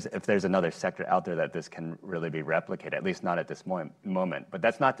technology or if there's another sector out there that this can really be replicated, at least not at this moment. But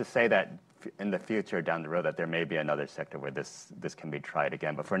that's not to say that in the future down the road that there may be another sector where this can be tried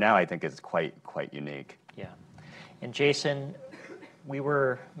again. But for now, I think it's quite unique. Yeah. And Jason,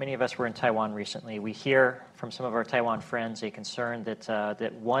 many of us were in Taiwan recently. We hear from some of our Taiwan friends a concern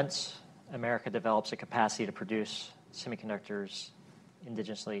that once America develops a capacity to produce semiconductors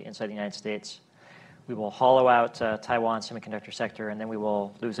indigenously inside the United States, we will hollow out Taiwan's semiconductor sector, and then we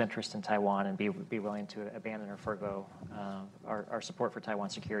will lose interest in Taiwan and be willing to abandon or forego our support for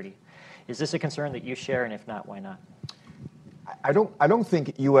Taiwan's security. Is this a concern that you share, and if not, why not? I don't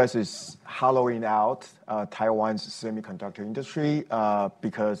think U.S. is hollowing out Taiwan's semiconductor industry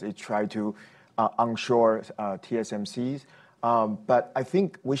because it tried to onshore TSMCs. But I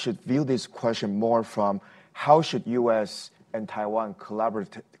think we should view this question more from how should U.S. and Taiwan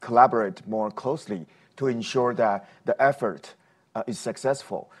collaborate more closely to ensure that the effort is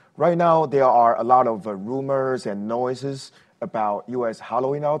successful. Right now, there are a lot of rumors and noises about U.S.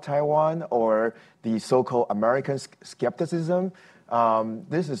 hollowing out Taiwan or the so-called American skepticism.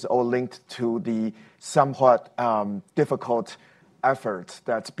 This is all linked to the somewhat difficult effort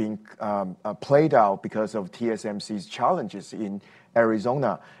that's being played out because of TSMC's challenges in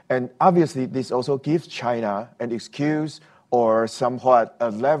Arizona. And obviously, this also gives China an excuse or somewhat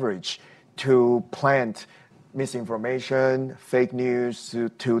a leverage to plant misinformation, fake news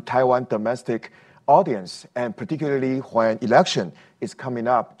to Taiwan domestic audience, and particularly when election is coming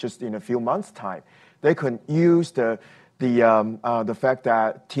up just in a few months' time. They can use the fact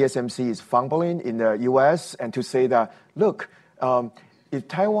that TSMC is fumbling in the U.S. and to say that, look, if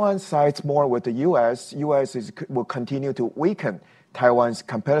Taiwan sides more with the U.S. will continue to weaken Taiwan's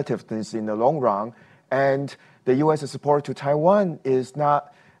competitiveness in the long run, and the U.S. support to Taiwan is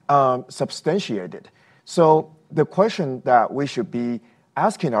not substantiated. So the question that we should be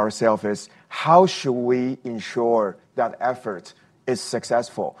asking ourselves is, how should we ensure that effort is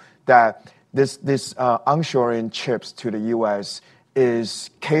successful, that this onshoring chips to the U.S. is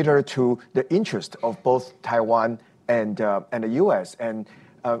catered to the interest of both Taiwan and the U.S., and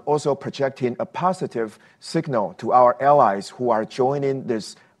also projecting a positive signal to our allies who are joining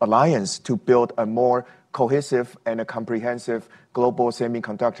this alliance to build a more cohesive and a comprehensive global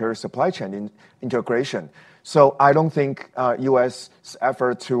semiconductor supply chain integration. So I don't think U.S.'s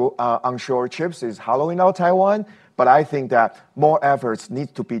effort to onshore chips is hollowing out Taiwan, but I think that more efforts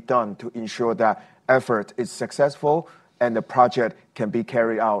need to be done to ensure that effort is successful and the project can be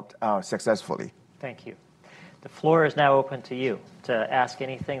carried out successfully. Thank you. The floor is now open to you to ask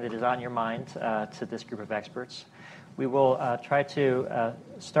anything that is on your mind to this group of experts. We will try to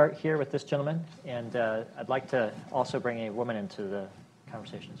start here with this gentleman, and I'd like to also bring a woman into the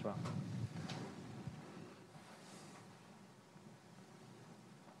conversation as well.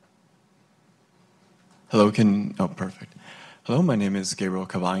 Hello, perfect. Hello, my name is Gabriel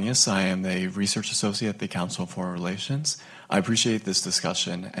Cabañas. I am a research associate at the Council on Foreign Relations. I appreciate this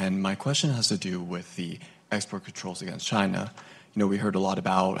discussion, and my question has to do with the export controls against China. We heard a lot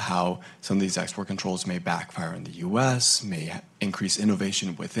about how some of these export controls may backfire in the U.S., may increase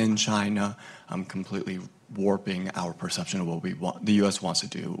innovation within China, completely warping our perception of what the U.S. wants to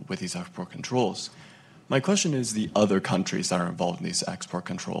do with these export controls. My question is the other countries that are involved in these export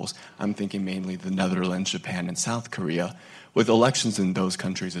controls. I'm thinking mainly the Netherlands, Japan, and South Korea, with elections in those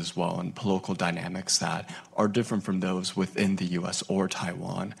countries as well and political dynamics that are different from those within the U.S. or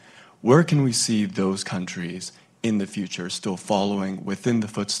Taiwan. Where can we see those countries in the future still following within the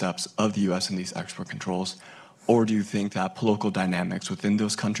footsteps of the U.S. in these export controls? Or do you think that political dynamics within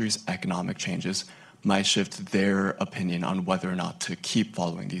those countries, economic changes, might shift their opinion on whether or not to keep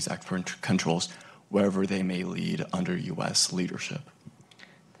following these export controls wherever they may lead under U.S. leadership?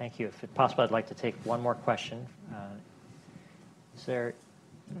 Thank you. If it's possible, I'd like to take one more question. Is there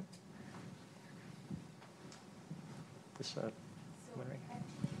this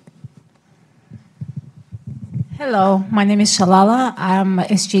Hello, my name is Shalala. I'm a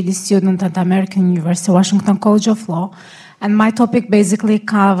SJD student at American University, Washington College of Law. And my topic basically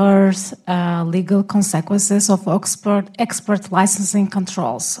covers legal consequences of export licensing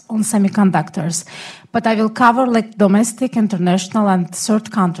controls on semiconductors. But I will cover domestic, international, and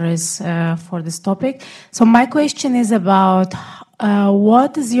third countries for this topic. So my question is about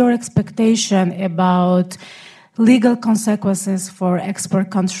what is your expectation about legal consequences for export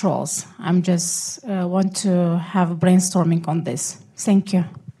controls. I'm just want to have brainstorming on this. Thank you.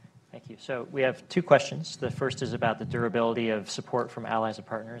 Thank you. So we have two questions. The first is about the durability of support from allies and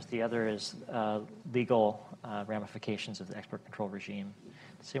partners. The other is legal ramifications of the export control regime.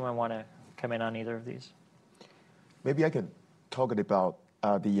 Does anyone want to come in on either of these? Maybe I can talk about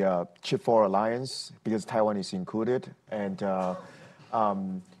the Chip 4 Alliance, because Taiwan is included, and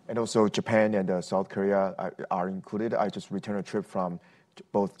also Japan and South Korea are included. I just returned a trip from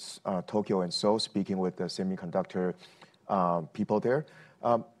both Tokyo and Seoul, speaking with the semiconductor people there.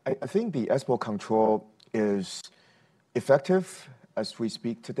 I think the export control is effective as we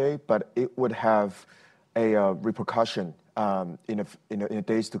speak today, but it would have a repercussion in the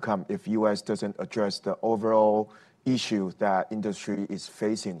days to come if U.S. doesn't address the overall issue that industry is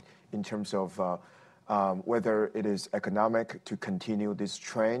facing in terms of whether it is economic to continue this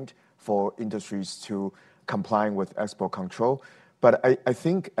trend for industries to comply with export control. But I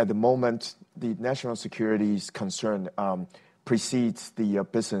think at the moment, the national security's concern precedes the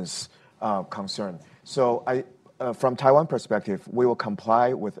business concern. So from Taiwan perspective, we will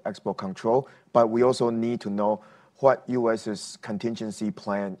comply with export control, but we also need to know what U.S.'s contingency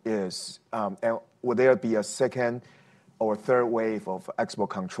plan is, and will there be a second or third wave of export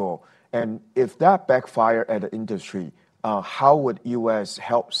control? And if that backfire at the industry, how would U.S.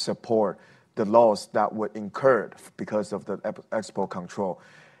 help support the loss that would incur because of the export control?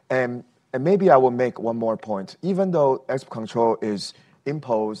 And maybe I will make one more point. Even though export control is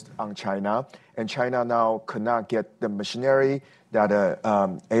imposed on China, and China now could not get the machinery that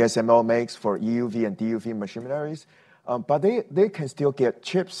ASML makes for EUV and DUV machineries, but they can still get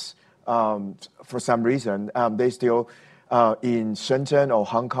chips for some reason. They still, in Shenzhen or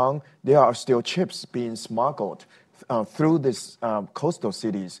Hong Kong, there are still chips being smuggled through these coastal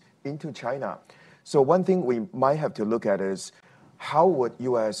cities into China. So one thing we might have to look at is how would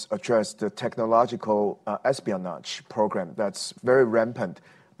U.S. address the technological espionage program that's very rampant,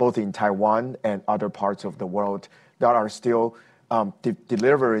 both in Taiwan and other parts of the world that are still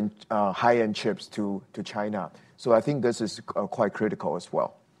delivering high-end chips to China. So I think this is quite critical as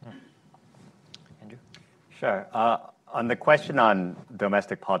well. Andrew? Sure. On the question on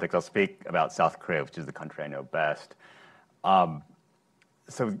domestic politics, I'll speak about South Korea, which is the country I know best.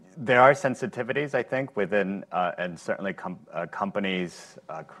 So there are sensitivities, I think, within, and certainly companies,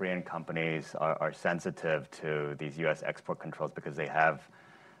 Korean companies are sensitive to these U.S. export controls because they have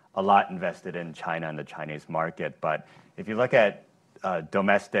a lot invested in China and the Chinese market. But if you look at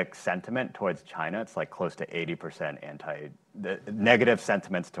domestic sentiment towards China, it's like close to 80% negative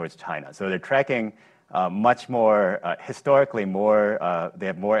sentiments towards China. So they're tracking much more, historically more, they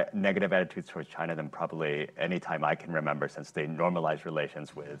have more negative attitudes towards China than probably any time I can remember since they normalized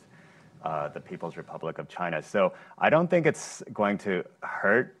relations with the People's Republic of China. So I don't think it's going to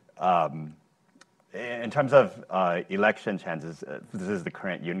hurt. In terms of election chances, this is the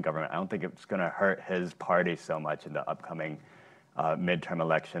current Yoon government. I don't think it's going to hurt his party so much in the upcoming midterm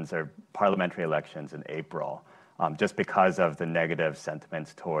elections or parliamentary elections in April, just because of the negative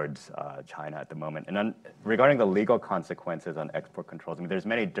sentiments towards China at the moment. And then regarding the legal consequences on export controls, I mean, there's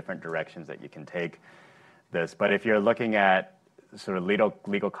many different directions that you can take this. But if you're looking at sort of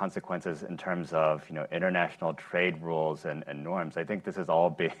legal consequences in terms of international trade rules and norms, I think this is all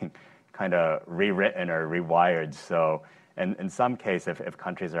being kind of rewritten or rewired. So in some case, if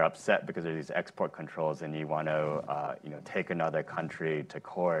countries are upset because of these export controls and you want to take another country to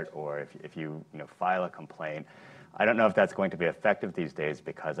court, or if you file a complaint, I don't know if that's going to be effective these days,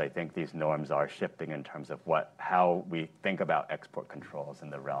 because I think these norms are shifting in terms of how we think about export controls in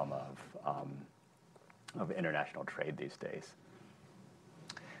the realm of international trade these days.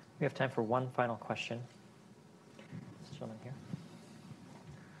 We have time for one final question. This gentleman here.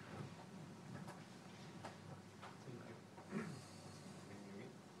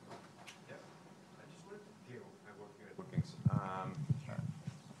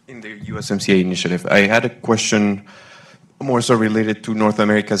 In the USMCA initiative, I had a question more so related to North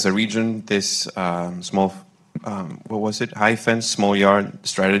America as a region, this small, high fence, small yard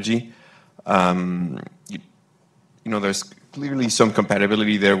strategy. There's clearly some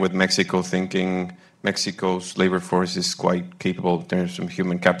compatibility there with Mexico, thinking Mexico's labor force is quite capable. There's some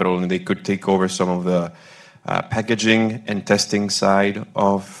human capital, and they could take over some of the packaging and testing side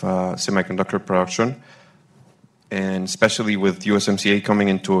of semiconductor production. And especially with USMCA coming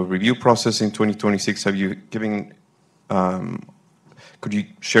into a review process in 2026, could you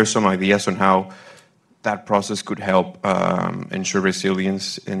share some ideas on how that process could help ensure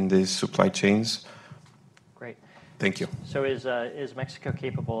resilience in these supply chains? Great. Thank you. So is Mexico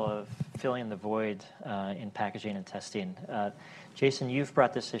capable of filling the void in packaging and testing? Jason, you've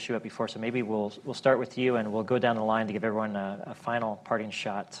brought this issue up before, so maybe we'll start with you, and we'll go down the line to give everyone a final parting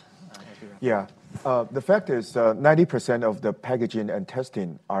shot. Yeah. The fact is 90% of the packaging and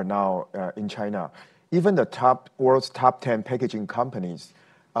testing are now in China. Even the world's top 10 packaging companies,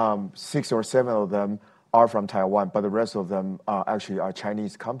 6 or 7 of them are from Taiwan, but the rest of them actually are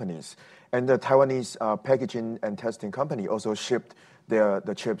Chinese companies. And the Taiwanese packaging and testing company also shipped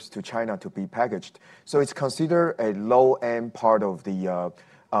the chips to China to be packaged. So it's considered a low-end part of the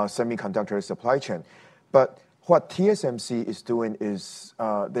semiconductor supply chain. But what TSMC is doing is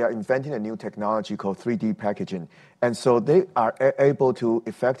they are inventing a new technology called 3D packaging. And so they are able to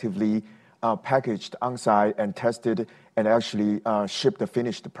effectively packaged on-site and tested and actually ship the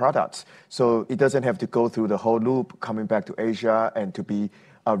finished products. So it doesn't have to go through the whole loop coming back to Asia and to be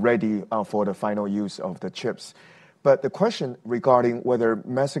ready for the final use of the chips. But the question regarding whether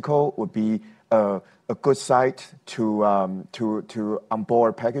Mexico would be a good site to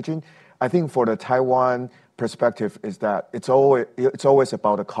onboard packaging, I think for the Taiwan perspective is that it's always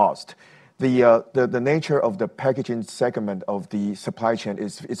about the cost. The nature of the packaging segment of the supply chain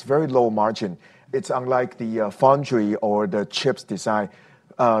is very low margin. It's unlike the foundry or the chips design.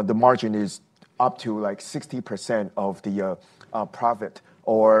 The margin is up to like 60% of the profit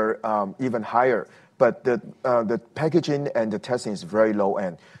or even higher. But the packaging and the testing is very low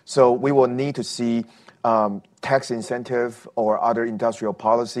end. So we will need to see tax incentive or other industrial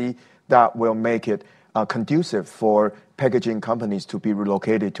policy that will make it conducive for packaging companies to be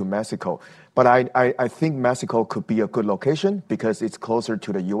relocated to Mexico. But I think Mexico could be a good location because it's closer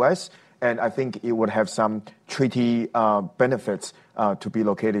to the U.S., and I think it would have some treaty benefits to be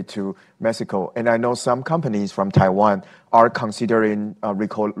located to Mexico. And I know some companies from Taiwan are considering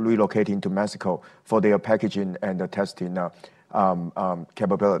relocating to Mexico for their packaging and the testing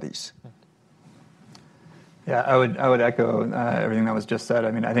capabilities. Yeah, I would echo everything that was just said.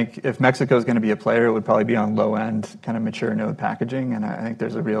 I mean, I think if Mexico is going to be a player, it would probably be on low-end, kind of mature node packaging, and I think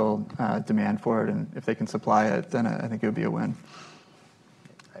there's a real demand for it. And if they can supply it, then I think it would be a win.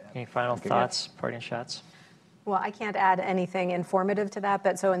 Any final thoughts, parting shots? Well, I can't add anything informative to that,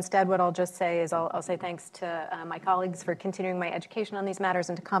 but so instead what I'll just say is I'll say thanks to my colleagues for continuing my education on these matters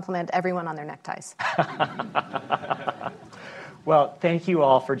and to compliment everyone on their neckties. Well, thank you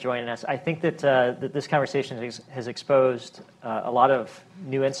all for joining us. I think that this conversation has exposed a lot of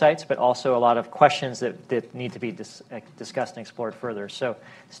new insights, but also a lot of questions that need to be discussed and explored further. So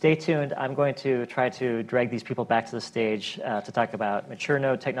stay tuned. I'm going to try to drag these people back to the stage to talk about mature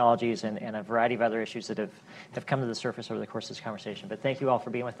node technologies and a variety of other issues that have come to the surface over the course of this conversation. But thank you all for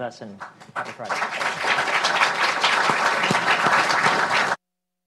being with us, and happy Friday.